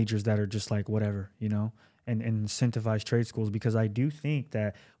these majors that are just like whatever, and incentivize trade schools, because I do think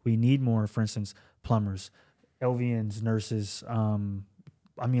that we need more, for instance, plumbers, LVNs, nurses.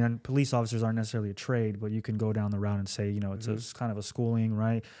 I mean, police officers aren't necessarily a trade, but you can go down the route and say, it's kind of a schooling,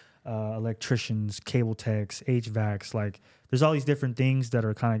 right? Electricians, cable techs, HVACs, like there's all these different things that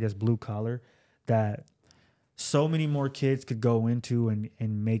are kind of, I guess, blue collar that so many more kids could go into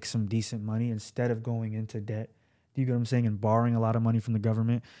and make some decent money instead of going into debt. Do you get what I'm saying? And borrowing a lot of money from the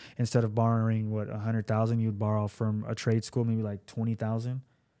government. Instead of borrowing $100,000, you'd borrow from a trade school maybe like $20,000.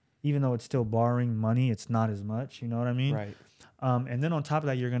 Even though it's still borrowing money, it's not as much. You know what I mean? Right. And then on top of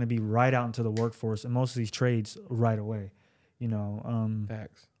that, you're going to be right out into the workforce and most of these trades right away.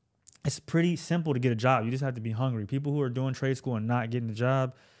 Facts. It's pretty simple to get a job. You just have to be hungry. People who are doing trade school and not getting a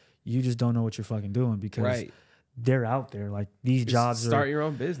job, you just don't know what you're fucking doing, because they're out there. Like, these jobs start your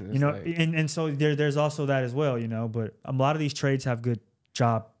own business. And so there's also that as well, but a lot of these trades have good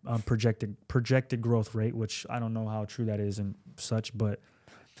job projected growth rate, which I don't know how true that is and such, but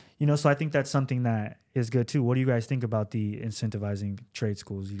so I think that's something that is good too. What do you guys think about the incentivizing trade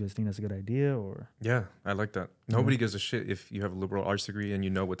schools? You guys think that's a good idea, or? Yeah, I like that. Nobody gives a shit if you have a liberal arts degree and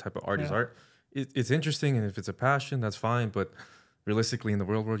you know what type of art is art. It's interesting, and if it's a passion, that's fine, but realistically, in the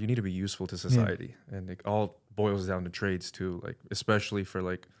real world, you need to be useful to society, and it all boils down to trades too. Like, especially for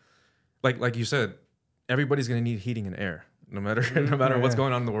like you said, everybody's gonna need heating and air, no matter what's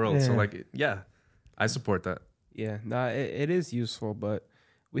going on in the world. So like, I support that. Yeah, it is useful, but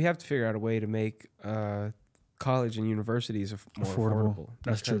we have to figure out a way to make college and universities more affordable.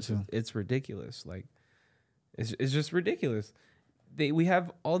 That's true too. It's ridiculous. Like, it's just ridiculous. We have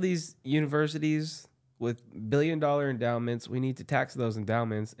all these universities with $1 billion endowments. We need to tax those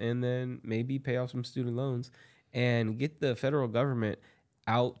endowments and then maybe pay off some student loans and get the federal government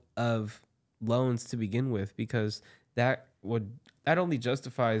out of loans to begin with, because that only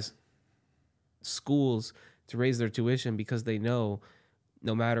justifies schools to raise their tuition, because they know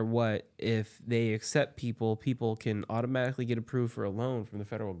no matter what, if they accept people can automatically get approved for a loan from the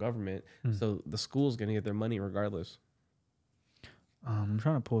federal government. So the school's going to get their money regardless. I'm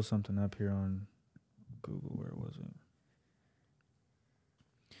trying to pull something up here on Google. Where was it?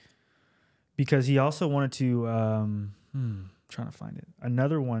 Because he also wanted to trying to find it.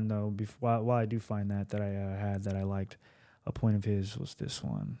 Another one though, while I do find that I had that I liked, a point of his was this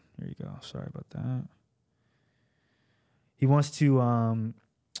one. Here you go. Sorry about that. He wants to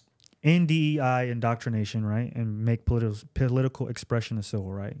end DEI indoctrination, right, and make political expression a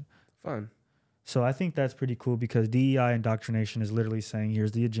civil right. Fun. So I think that's pretty cool because DEI indoctrination is literally saying,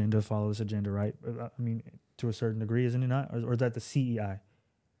 here's the agenda, follow this agenda, right? I mean, to a certain degree, isn't it not? Or is that the CEI?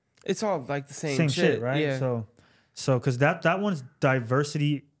 It's all like the same shit, right? Yeah. So because that one's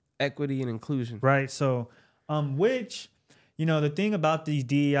diversity, equity, and inclusion, right? So, which, you know, the thing about these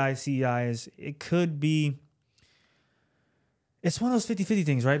DEI, CEI is it could be, it's one of those 50-50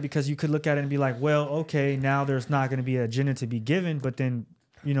 things, right? Because you could look at it and be like, well, okay, now there's not going to be an agenda to be given, but then,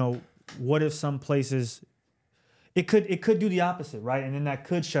 you know, what if some places it could do the opposite, right? And then that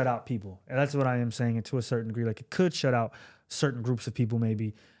could shut out people. And that's what I am saying, and to a certain degree, like it could shut out certain groups of people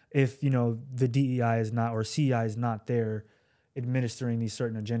maybe if, you know, the DEI is not, or CEI is not there administering these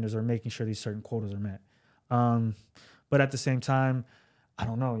certain agendas or making sure these certain quotas are met. But at the same time, I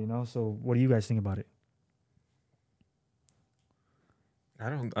don't know, you know. So what do you guys think about it? I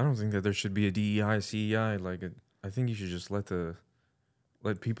don't think that there should be a DEI, CEI. Like, I think you should just let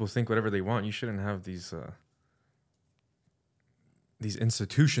people think whatever they want. You shouldn't have these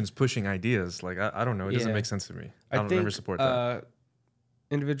institutions pushing ideas. Like, I don't know. It doesn't make sense to me. I don't ever support that.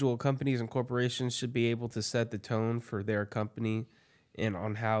 Individual companies and corporations should be able to set the tone for their company and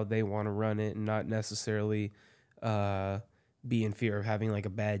on how they want to run it, and not necessarily be in fear of having like a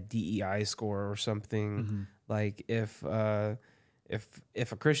bad DEI score or something. Mm-hmm. Like if a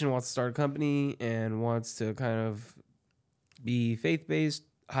Christian wants to start a company and wants to kind of be faith-based,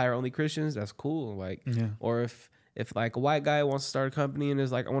 hire only Christians, that's cool. Like, or if like a white guy wants to start a company and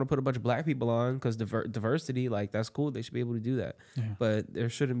is like, I want to put a bunch of black people on because diversity, like that's cool. They should be able to do that. Yeah. But there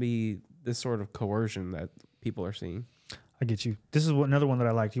shouldn't be this sort of coercion that people are seeing. I get you. This is another one that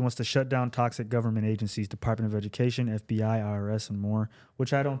I liked. He wants to shut down toxic government agencies, Department of Education, FBI, IRS, and more,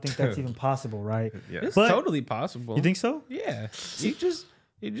 which I don't think that's even possible, right? Yeah. It's totally possible. You think so? Yeah. You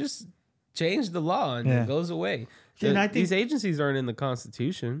just change the law and it goes away. And I think these agencies aren't in the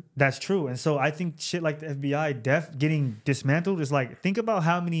Constitution. That's true. And so I think shit like the FBI getting dismantled is like, think about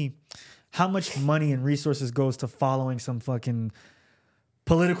how much money and resources goes to following some fucking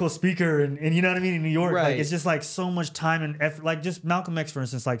political speaker and you know what I mean, in New York. Right. Like it's just like so much time and effort. Like just Malcolm X, for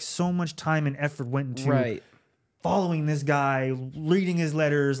instance, like so much time and effort went into following this guy, reading his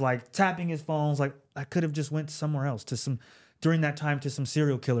letters, like tapping his phones. Like I could have just went somewhere else during that time to some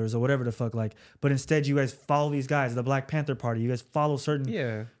serial killers or whatever the fuck, like, but instead you guys follow these guys, the Black Panther Party, you guys follow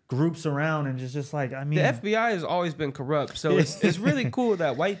certain groups around, and it's just like, I mean, the FBI has always been corrupt, so it's really cool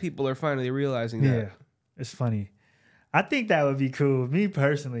that white people are finally realizing that. Yeah, it's funny. I think that would be cool, me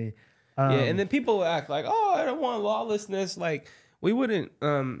personally. And then people will act like, oh, I don't want lawlessness. Like we wouldn't.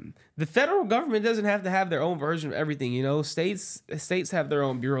 The federal government doesn't have to have their own version of everything. You know, states have their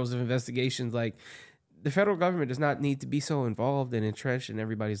own bureaus of investigations. Like, the federal government does not need to be so involved and entrenched in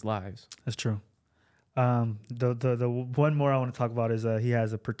everybody's lives. That's true. The one more I want to talk about is he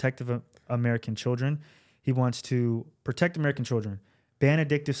has a protective American children. He wants to protect American children, ban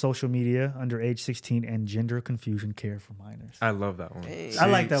addictive social media under age 16, and gender confusion care for minors. I love that one. Hey. I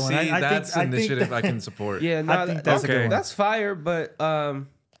like that one. That's an initiative I can support. Yeah, no, I think that's okay. That's fire, but I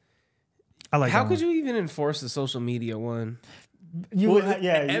like. How could you even enforce the social media one?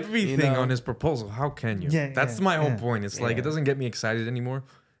 Everything on his proposal. How can you? That's my whole point. It's like it doesn't get me excited anymore.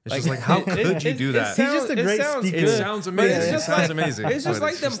 It's just like, how could you do that? He's just a great speaker. It sounds amazing. It sounds amazing. It's just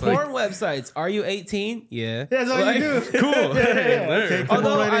like them porn websites. Are you 18? Yeah. That's all you do. Cool. Okay,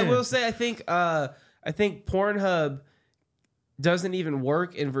 although I will say, I think Pornhub doesn't even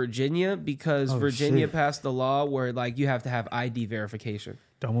work in Virginia because Virginia passed the law where like you have to have ID verification.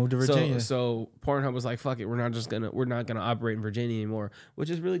 Don't move to Virginia. So Pornhub was like, fuck it, we're not gonna operate in Virginia anymore, which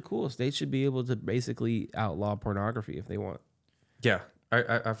is really cool. States should be able to basically outlaw pornography if they want. Yeah,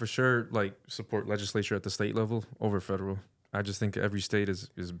 I for sure like support legislature at the state level over federal. I just think every state is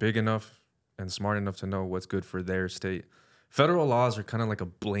big enough and smart enough to know what's good for their state. Federal laws are kind of like a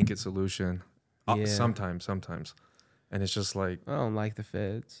blanket solution. Sometimes. And it's just like, I don't like the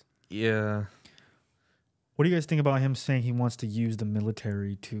feds. Yeah. What do you guys think about him saying he wants to use the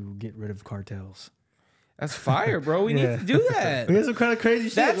military to get rid of cartels? That's fire, bro. We need to do that. We have some kind of crazy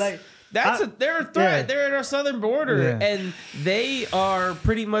shit. They're a threat. Yeah. They're at our southern border, and they are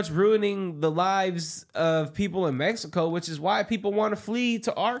pretty much ruining the lives of people in Mexico, which is why people want to flee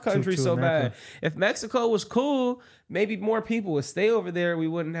to our country so bad. If Mexico was cool, maybe more people would stay over there. We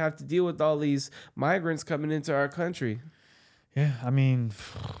wouldn't have to deal with all these migrants coming into our country. Yeah, I mean,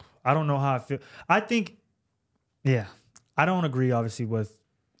 I don't know how I feel. I I don't agree, obviously, with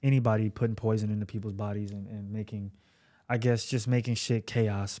anybody putting poison into people's bodies and making, I guess, just making shit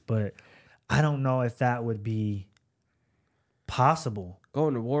chaos. But I don't know if that would be possible.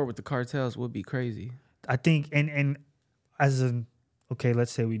 Going to war with the cartels would be crazy. I think, and as a, okay,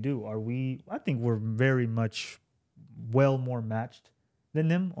 let's say we do. I think we're very much well more matched than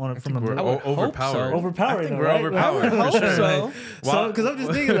them from a overpowered. so. Overpowered. I think though, we're right? overpowered. I would hope sure. so. So, because I'm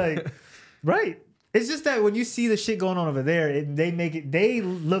just thinking like, right. It's just that when you see the shit going on over there, they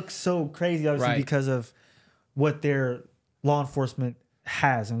look so crazy, obviously, Right. because of what their law enforcement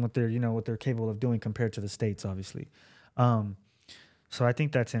has and what they're capable of doing compared to the states, obviously. So I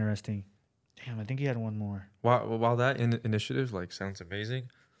think that's interesting. Damn, I think he had one more. While that initiative like sounds amazing,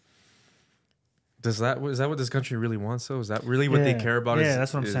 is that what this country really wants? though? Is that really what they care about? Yeah,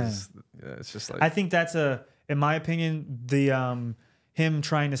 that's what I'm saying. Yeah, it's just like I think that's in my opinion, the him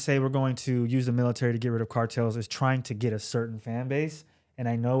trying to say we're going to use the military to get rid of cartels is trying to get a certain fan base, and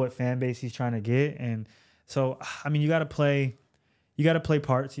I know what fan base he's trying to get, and so I mean you got to play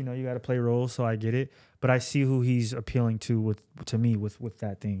parts, you got to play roles, so I get it, but I see who he's appealing to with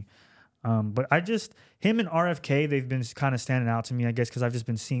that thing. But him and RFK, they've been kind of standing out to me, I guess, because I've just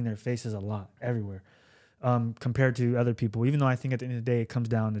been seeing their faces a lot everywhere compared to other people, even though I think at the end of the day, it comes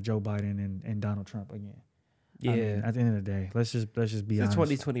down to Joe Biden and Donald Trump again. Yeah. I mean, at the end of the day, let's just be It's a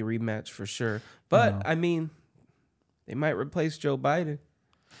honest. 2020 rematch for sure. But, I mean, they might replace Joe Biden.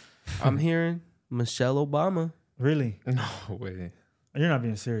 I'm hearing Michelle Obama. Really? no way. You're not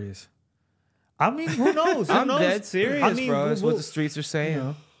being serious. I mean, who knows? Who I'm knows? dead serious, I mean, bro. That's we'll- what the streets are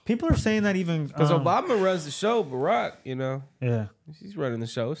saying. People are saying that even... Because Obama runs the show, Barack, Yeah. he's running the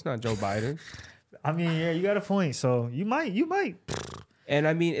show. It's not Joe Biden. I mean, yeah, you got a point. So you might. And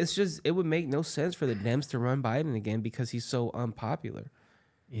I mean, it would make no sense for the Dems to run Biden again because he's so unpopular.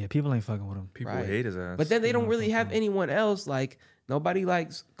 Yeah, people ain't fucking with him. People Right. hate his ass. But then they don't really have anyone else. Like, nobody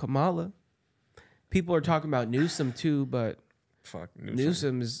likes Kamala. People are talking about Newsom too, but fuck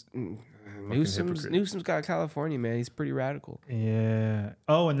Newsom's got California, man. He's pretty radical. Yeah.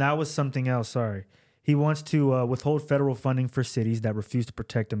 Oh, and that was something else. Sorry. He wants to withhold federal funding for cities that refuse to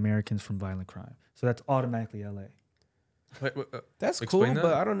protect Americans from violent crime. So that's automatically LA. Wait, That's cool, explain that.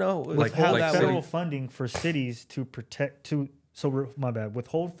 but I don't know Like how Withhold that federal would. funding for cities to protect my bad.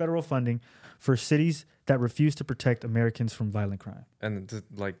 Withhold federal funding for cities that refuse to protect Americans from violent crime. And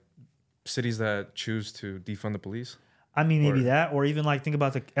like cities that choose to defund the police. I mean, maybe Or- that, or even like think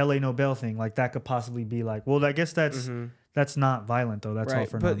about the LA Nobel thing. Like that could possibly be like, well, I guess that's not violent though. That's all Right,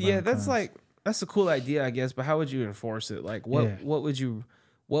 for but yeah, nonviolent that's crimes. like that's a cool idea, I guess. But how would you enforce it? Like, what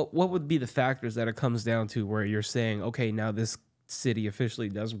would be the factors that it comes down to where you're saying, okay, now this city officially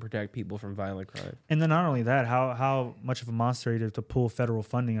doesn't protect people from violent crime? And then not only that, how much of a monster it is to pull federal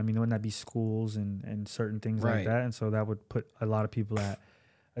funding. I mean, wouldn't that be schools and certain things like Right. that? And so that would put a lot of people at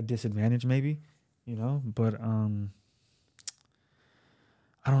a disadvantage, maybe, But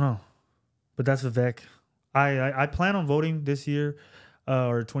I don't know. But that's Vivek. I plan on voting this year,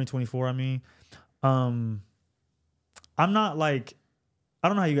 or 2024. I mean, I'm not like, I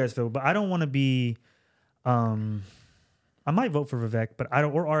don't know how you guys feel, but I don't want to be. I might vote for Vivek, but I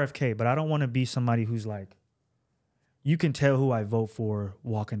don't, or RFK, but I don't want to be somebody who's like, you can tell who I vote for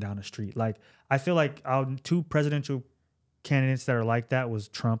walking down the street. Like, I feel like our two presidential candidates that are like that was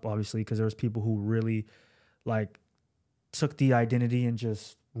Trump, obviously, because there was people who really like took the identity and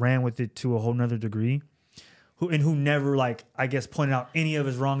just ran with it to a whole nother degree, who never, like, I guess, pointed out any of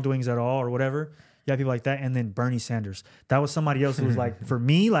his wrongdoings at all or whatever. You have people like that. And then Bernie Sanders. That was somebody else who was like, for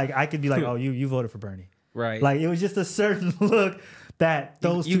me, like, I could be like, oh, you voted for Bernie. Right. Like, it was just a certain look that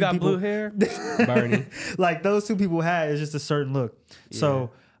those you two got people, blue hair, Bernie. like those two people had, is just a certain look. Yeah.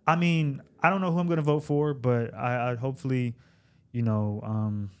 So, I mean, I don't know who I'm going to vote for, but I hopefully,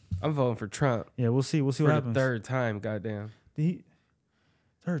 I'm voting for Trump. yeah, we'll see. We'll see For what the happens. third time, goddamn.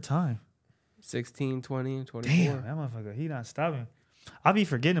 Third time. 16, 20, and 24. Damn, that motherfucker, he not stopping. I be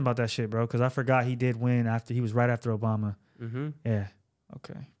forgetting about that shit, bro, because I forgot he did win after, he was right after Obama. Mm-hmm. Yeah.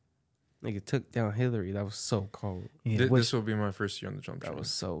 Okay. Nigga took down Hillary. That was so cold. Yeah. This will be my first year on the Trump train. That was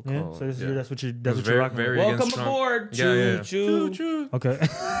so Yeah. cold. So this is Yeah. that's what you're was rocking with. very Welcome against Trump. aboard. Yeah, yeah. Choo, choo. Choo. Okay.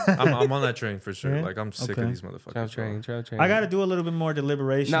 I'm on that train for sure. Yeah? Like I'm sick Okay. of these motherfuckers. Trump train, Trump train. I got to do a little bit more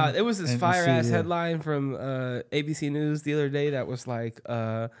deliberation. Nah, it was this and fire ass see, yeah. headline from ABC News the other day that was like,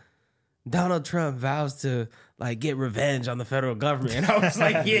 Donald Trump vows to like get revenge on the federal government. And I was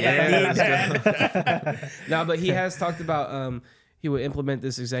like, yeah, I need that. No, but he has talked about he would implement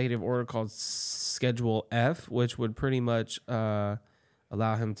this executive order called Schedule F, which would pretty much allow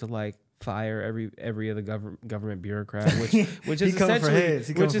him to like fire every other government bureaucrat, which is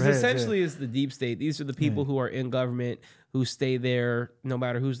essentially is the deep state. These are the people who are in government, who stay there no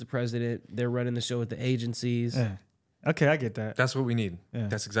matter who's the president. They're running the show with the agencies. Yeah. Okay, I get that. That's what we need. Yeah.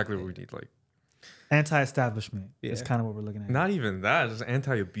 That's exactly what we need. Like anti-establishment is kind of what we're looking at. Not even that, just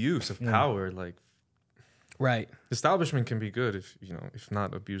anti-abuse of power. Like, right. Establishment can be good if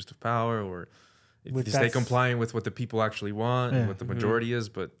not abused of power, or if you stay compliant with what the people actually want and what the majority is.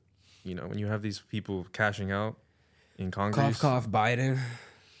 But when you have these people cashing out in Congress, cough, Biden.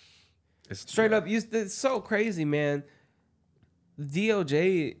 It's straight up. It's so crazy, man. The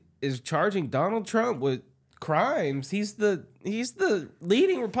DOJ is charging Donald Trump with crimes. He's the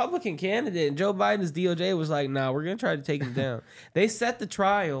leading Republican candidate, and Joe Biden's DOJ was like, "Nah, we're gonna try to take him down." They set the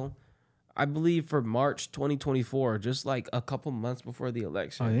trial, I believe, for March 2024, just like a couple months before the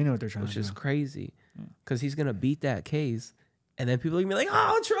election. Oh, you know what they're trying to do, which is crazy, because he's gonna beat that case, and then people are gonna be like,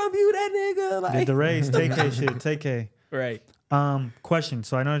 "Oh, Trump, you that nigga!" Like the race, take K shit, take K. Right. Question.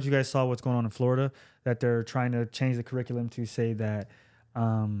 So I know that you guys saw what's going on in Florida, that they're trying to change the curriculum to say that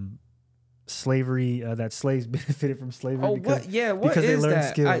slavery, that slaves benefited from slavery. Oh, because, what? Yeah, what because is they learned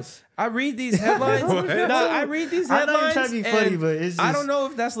that? skills. I read these headlines. I read these headlines. I know you're trying to be funny, but it's just, I don't know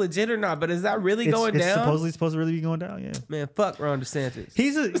if that's legit or not. But is that really going down? It's supposed to really be going down. Yeah. Man, fuck Ron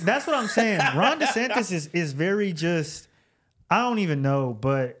DeSantis. That's what I'm saying. Ron DeSantis is very just. I don't even know,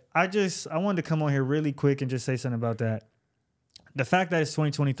 but I wanted to come on here really quick and just say something about that. The fact that it's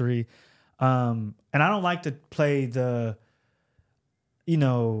 2023, and I don't like to play the,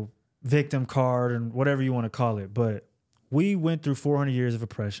 victim card and whatever you want to call it, but we went through 400 years of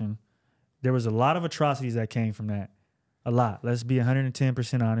oppression. There was a lot of atrocities that came from that. A lot. Let's be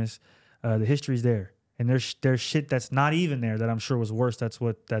 110% honest. The history's there, and there's shit that's not even there that I'm sure was worse.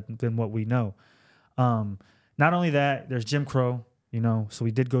 Than what we know. Not only that, there's Jim Crow. So we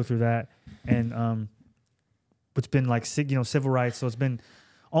did go through that, and it's been like civil rights. So it's been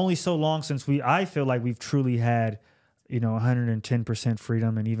only so long since I feel like we've truly had 110%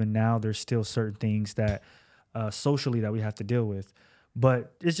 freedom, and even now there's still certain things that socially that we have to deal with.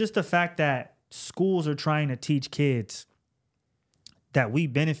 But it's just the fact that schools are trying to teach kids that we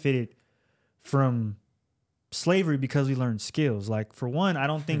benefited from slavery because we learned skills. Like, for one, I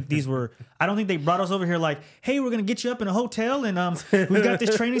don't think they brought us over here like, hey, we're going to get you up in a hotel and we've got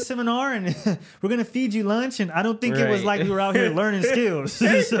this training seminar and we're going to feed you lunch. And I don't think it was like we were out here learning skills. So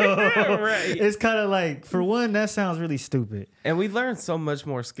it's kind of like, for one, that sounds really stupid. And we learned so much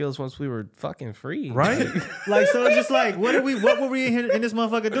more skills once we were fucking free. Right? Like, so it's just like, what were we in this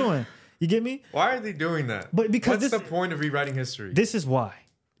motherfucker doing? You get me? Why are they doing that? But because what's the point of rewriting history? This is why.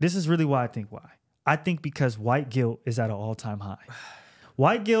 This is really why I think why. I think because white guilt is at an all-time high.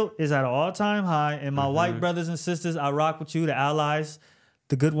 White guilt is at an all-time high, and my white brothers and sisters, I rock with you, the allies,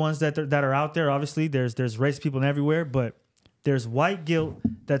 the good ones that are out there. Obviously, there's race people everywhere, but there's white guilt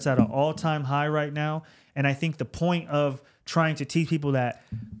that's at an all-time high right now. And I think the point of trying to teach people that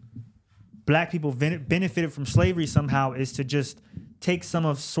black people benefited from slavery somehow is to just take some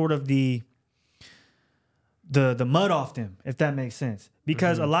of sort of the mud off them, if that makes sense.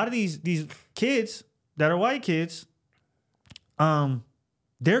 Because a lot of these kids that are white kids,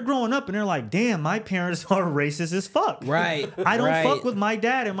 they're growing up and they're like, damn, my parents are racist as fuck. Right. I don't fuck with my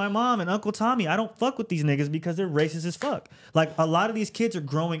dad and my mom and Uncle Tommy. I don't fuck with these niggas because they're racist as fuck. Like, a lot of these kids are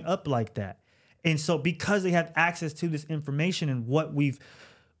growing up like that. And so because they have access to this information and what we've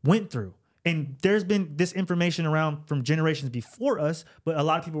went through, and there's been this information around from generations before us, but a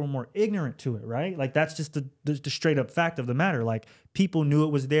lot of people were more ignorant to it, right? Like, that's just the straight up fact of the matter. Like, people knew it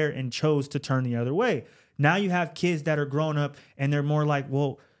was there and chose to turn the other way. Now you have kids that are growing up and they're more like,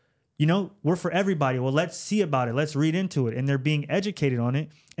 well, we're for everybody. Well, let's see about it. Let's read into it. And they're being educated on it.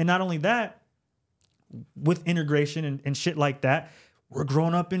 And not only that, with integration and shit like that, we're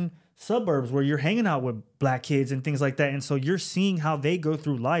growing up in suburbs where you're hanging out with black kids and things like that. And so you're seeing how they go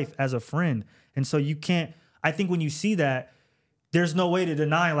through life as a friend. And so I think when you see that, there's no way to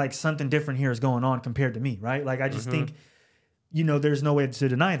deny like something different here is going on compared to me, right? Like, I just think, there's no way to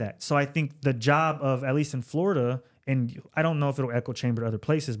deny that. So I think the job of, at least in Florida, and I don't know if it'll echo chamber to other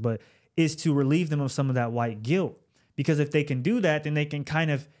places, but is to relieve them of some of that white guilt. Because if they can do that, then they can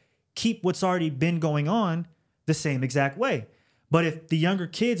kind of keep what's already been going on the same exact way. But if the younger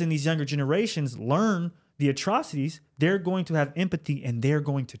kids and these younger generations learn the atrocities, they're going to have empathy and they're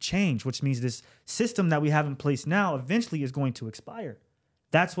going to change, which means this system that we have in place now eventually is going to expire.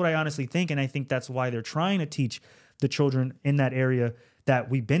 That's what I honestly think. And I think that's why they're trying to teach the children in that area that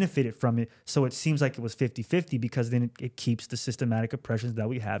we benefited from it. So it seems like it was 50-50, because then it keeps the systematic oppressions that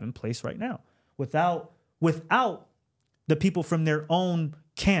we have in place right now. Without the people from their own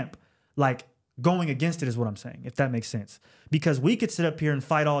camp like going against it is what I'm saying, if that makes sense. Because we could sit up here and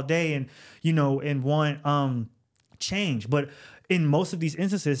fight all day and, and want change. But in most of these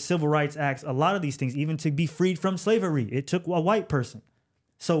instances, civil rights acts, a lot of these things, even to be freed from slavery, it took a white person.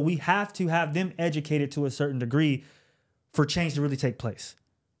 So we have to have them educated to a certain degree for change to really take place.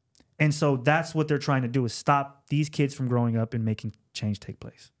 And so that's what they're trying to do, is stop these kids from growing up and making change take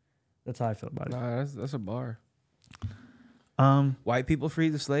place. That's how I feel about it. Nah, that's a bar. White people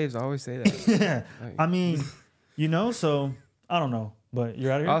freed the slaves. I always say that. Yeah. Like, I mean, so I don't know, but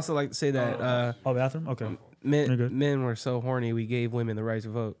you're out of I here? also like to say that Bathroom? Okay. men were so horny, we gave women the right to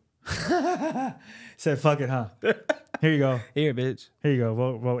vote. Said, fuck it, huh? Here you go. Here, bitch. Here you go.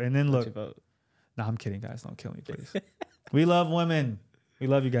 Vote. And then Let look. you vote. No, I'm kidding, guys. Don't kill me, please. We love women. We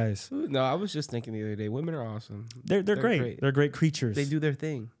love you guys. No, I was just thinking the other day, women are awesome. They're great. They're great creatures. They do their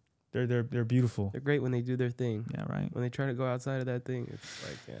thing. They're beautiful. They're great when they do their thing. Yeah, right. When they try to go outside of that thing, it's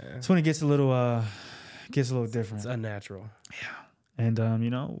like, yeah. It's when it gets a little different. It's unnatural. Yeah. And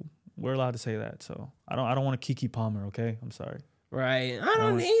we're allowed to say that. So I don't want a Kiki Palmer, okay? I'm sorry. Right. I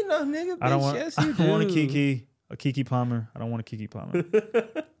don't need no nigga, bitch. I don't want, yes, I you don't do. want a Kiki Palmer. I don't want a Kiki Palmer.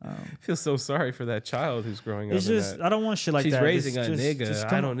 I feel so sorry for that child who's growing up. It's just, I don't want shit like She's that. raising a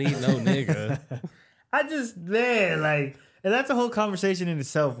nigga. I don't need no nigga. And that's a whole conversation in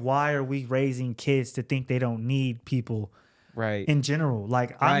itself. Why are we raising kids to think they don't need people Right. in general?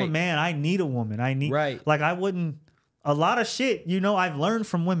 Like, I'm a man. I need a woman. A lot of shit, I've learned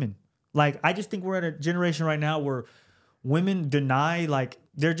from women. Like, I just think we're at a generation right now where women deny, like,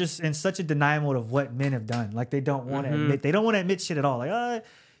 they're just in such a denial mode of what men have done. Like, they don't want to admit. They don't want to admit shit at all. Like,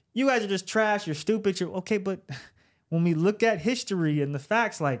 you guys are just trash. You're stupid. You're okay. But when we look at history and the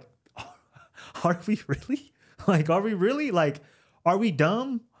facts, like, are we really? Like, are we really? Like, are we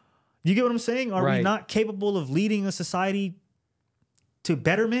dumb? You get what I'm saying? Are we not capable of leading a society to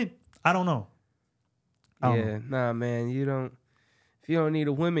betterment? I don't know. Nah, man. If you don't need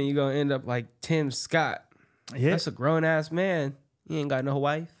a woman, you're going to end up like Tim Scott. Yeah. That's a grown-ass man. He ain't got no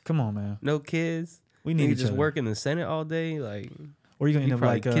wife. Come on, man. No kids. We need He each just other. work in the Senate all day. Like, Or you're going to end up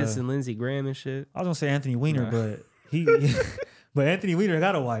probably like... kissing Lindsey Graham and shit. I was going to say Anthony Weiner, but but Anthony Weiner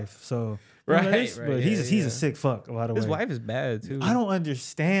got a wife, so... Right. But he's a sick fuck, by the way. His wife is bad, too. I don't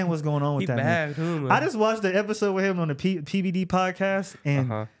understand what's going on with that bad, man. too, man. I just watched the episode with him on the PBD podcast,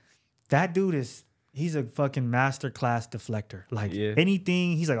 and that dude he's a fucking masterclass deflector. Like,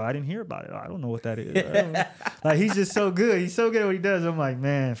 anything, he's like, I didn't hear about it. I don't know what that is. Like, he's just so good. He's so good at what he does. I'm like,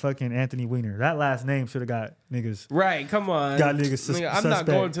 man, fucking Anthony Weiner. That last name should have got niggas. Right, come on. Got niggas I'm not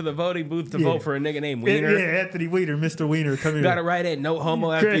going to the voting booth to vote for a nigga named Weiner. Yeah, Anthony Weiner, Mr. Weiner, come here. Got to write in, no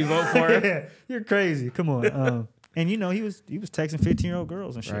homo after you vote for him. Yeah, you're crazy. Come on. And he was texting 15-year-old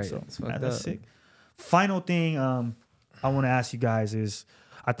girls and shit. Right. So That's that's sick. Final thing I want to ask you guys is,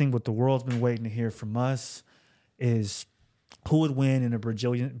 I think what the world's been waiting to hear from us is who would win in a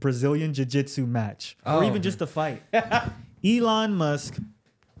Brazilian jiu-jitsu match, or even just a fight. Elon Musk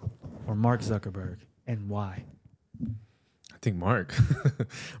or Mark Zuckerberg, and why? I think Mark.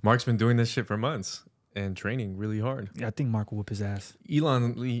 Mark's been doing this shit for months and training really hard. Yeah, I think Mark will whoop his ass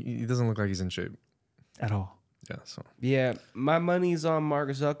Elon, he doesn't look like he's in shape at all. Yeah, so yeah, my money's on Mark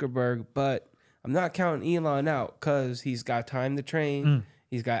Zuckerberg, but I'm not counting Elon out because he's got time to train.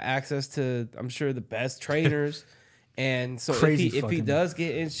 He's got access to, I'm sure, the best trainers. And so if he does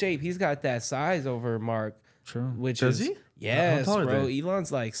get in shape, he's got that size over Mark. True. Which Does is, he? Yes, How tall are bro. they?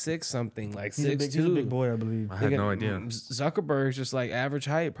 Elon's like 6'something, like 6'2". He's a big boy, I believe. I had no idea. Zuckerberg's just like average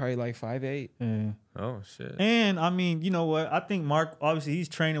height, probably like 5'8". Yeah. Oh shit. And I mean, you know what? I think Mark, obviously, he's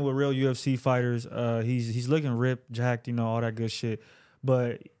training with real UFC fighters. He's looking ripped, jacked, all that good shit.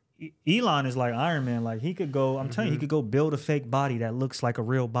 But Elon is like Iron Man. Like, he could go, I'm telling you, he could go build a fake body that looks like a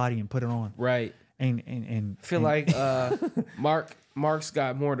real body and put it on. Right. And I feel like Mark's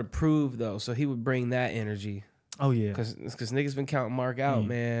got more to prove though, so he would bring that energy. Oh yeah, because niggas been counting Mark out,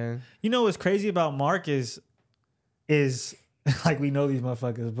 man. You know what's crazy about Mark is like, we know these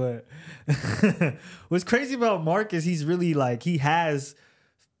motherfuckers, but what's crazy about Mark is he's really like, he has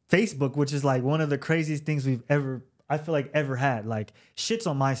Facebook, which is like one of the craziest things we've ever had. Like, shit's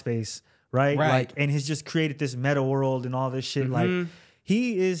on MySpace, right? Like, and he's just created this meta world and all this shit. Like,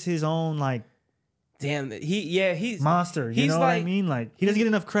 he is his own, like, damn, he's monster. You know what I mean? Like, he doesn't get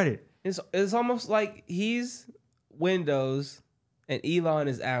enough credit. It's almost like he's Windows and Elon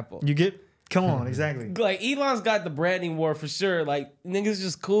is Apple. You get, come on, exactly. Like, Elon's got the branding war for sure. Like, niggas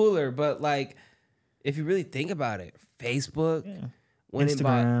just cooler, but like, if you really think about it, Facebook,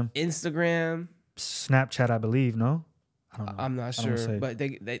 Instagram, Snapchat, I believe. No, I don't know. I'm not sure, but they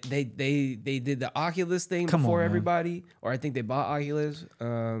did the Oculus thing before everybody, or I think they bought Oculus.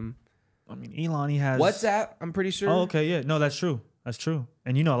 I mean, Elon, he has WhatsApp. I'm pretty sure. Oh, okay, yeah, no, that's true. That's true.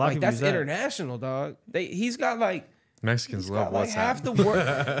 And you know, a lot of people that's use that. international, dog. He's got like Mexicans love like WhatsApp. half the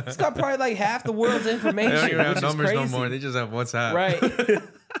world. He's got probably like half the world's information. They don't even which have is numbers no crazy. more. They just have WhatsApp. Right.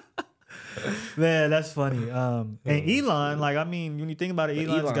 Man, that's funny. And Elon, like, I mean, when you think about it,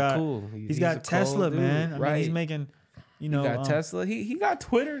 Elon's got cool. he's got a Tesla, cold dude. man. I mean, he's Right. making, He got Tesla. He got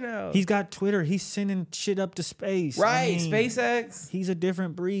Twitter now. He's got Twitter. He's sending shit up to space. right. I mean, SpaceX. He's a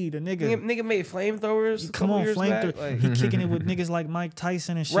different breed, a nigga. Nigga made flamethrowers. a Come couple on, years back. flamethrower. Like, He kicking it with niggas like Mike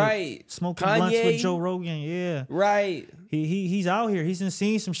Tyson and shit. Right. Smoking blunts Kanye. with Joe Rogan. Yeah. right. He's out here. He's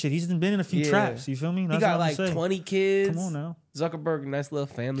seen some shit. He's been in a few Yeah. traps. You feel me? He That's got what I'm like saying. 20 kids. Come on now. Zuckerberg, nice little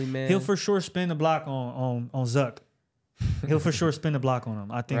family man. He'll for sure spin the block on Zuck. He'll for sure spin the block on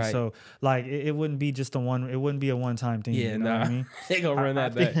him. I think Right. so. Like it wouldn't be just a one. It wouldn't be a one time thing. Yeah, you know what I mean? They gonna run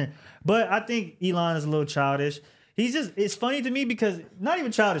that back. But I think Elon is a little childish. He's just, it's funny to me because not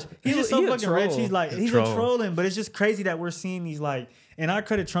even childish. He's just so He a fucking rich. troll. He's like, he's troll. a trolling, but it's just crazy that we're seeing these like, and I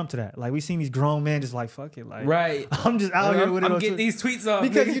credit Trump to that. Like we seen these grown men just like, fuck it. Like, Right. I'm just out here with it. I'm on getting Twitter. these tweets off.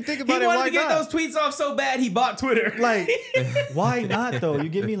 Because nigga. you think about he it, wanted why to get not? those tweets off so bad he bought Twitter. Like, why not though? You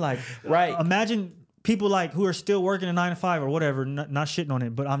get me? Like, Right. Imagine people like who are still working a 9 to 5 or whatever, not shitting on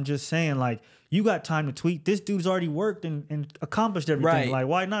it, but I'm just saying like, you got time to tweet. This dude's already worked and accomplished everything. Right. Like,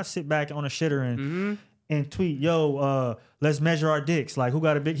 why not sit back on a shitter and tweet, yo, let's measure our dicks. Like, who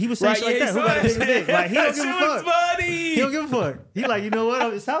got a big? He was saying shit like that. Who got a bigger dick? Like, he don't give a fuck. Funny. He don't give a fuck. He like, you know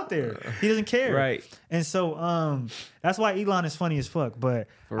what? It's out there. He doesn't care. Right. And so, that's why Elon is funny as fuck. But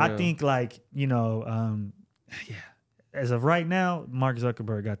For I real. think like, you know, yeah. As of right now, Mark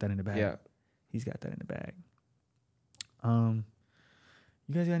Zuckerberg got that in the bag. Yeah. He's got that in the bag. You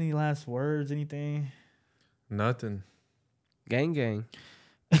guys got any last words? Anything? Nothing. Gang gang.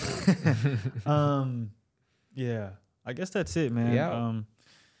 Yeah, I guess that's it, man. Yeah.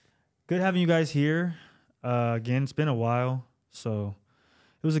 Good having you guys here. Again, it's been a while, so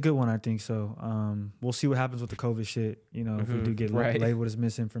it was a good one, I think. So, we'll see what happens with the COVID shit. You know, if we do get Right. labeled as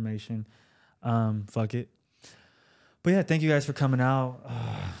misinformation, fuck it. But yeah, thank you guys for coming out.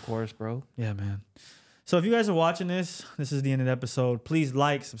 Of course, bro. Yeah, man. So if you guys are watching this is the end of the episode. Please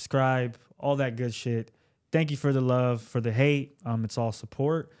like, subscribe, all that good shit. Thank you for the love, for the hate. It's all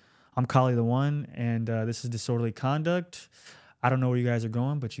support. I'm Kali the One, and this is Disorderly Conduct. I don't know where you guys are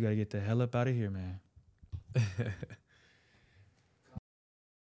going, but you got to get the hell up out of here, man.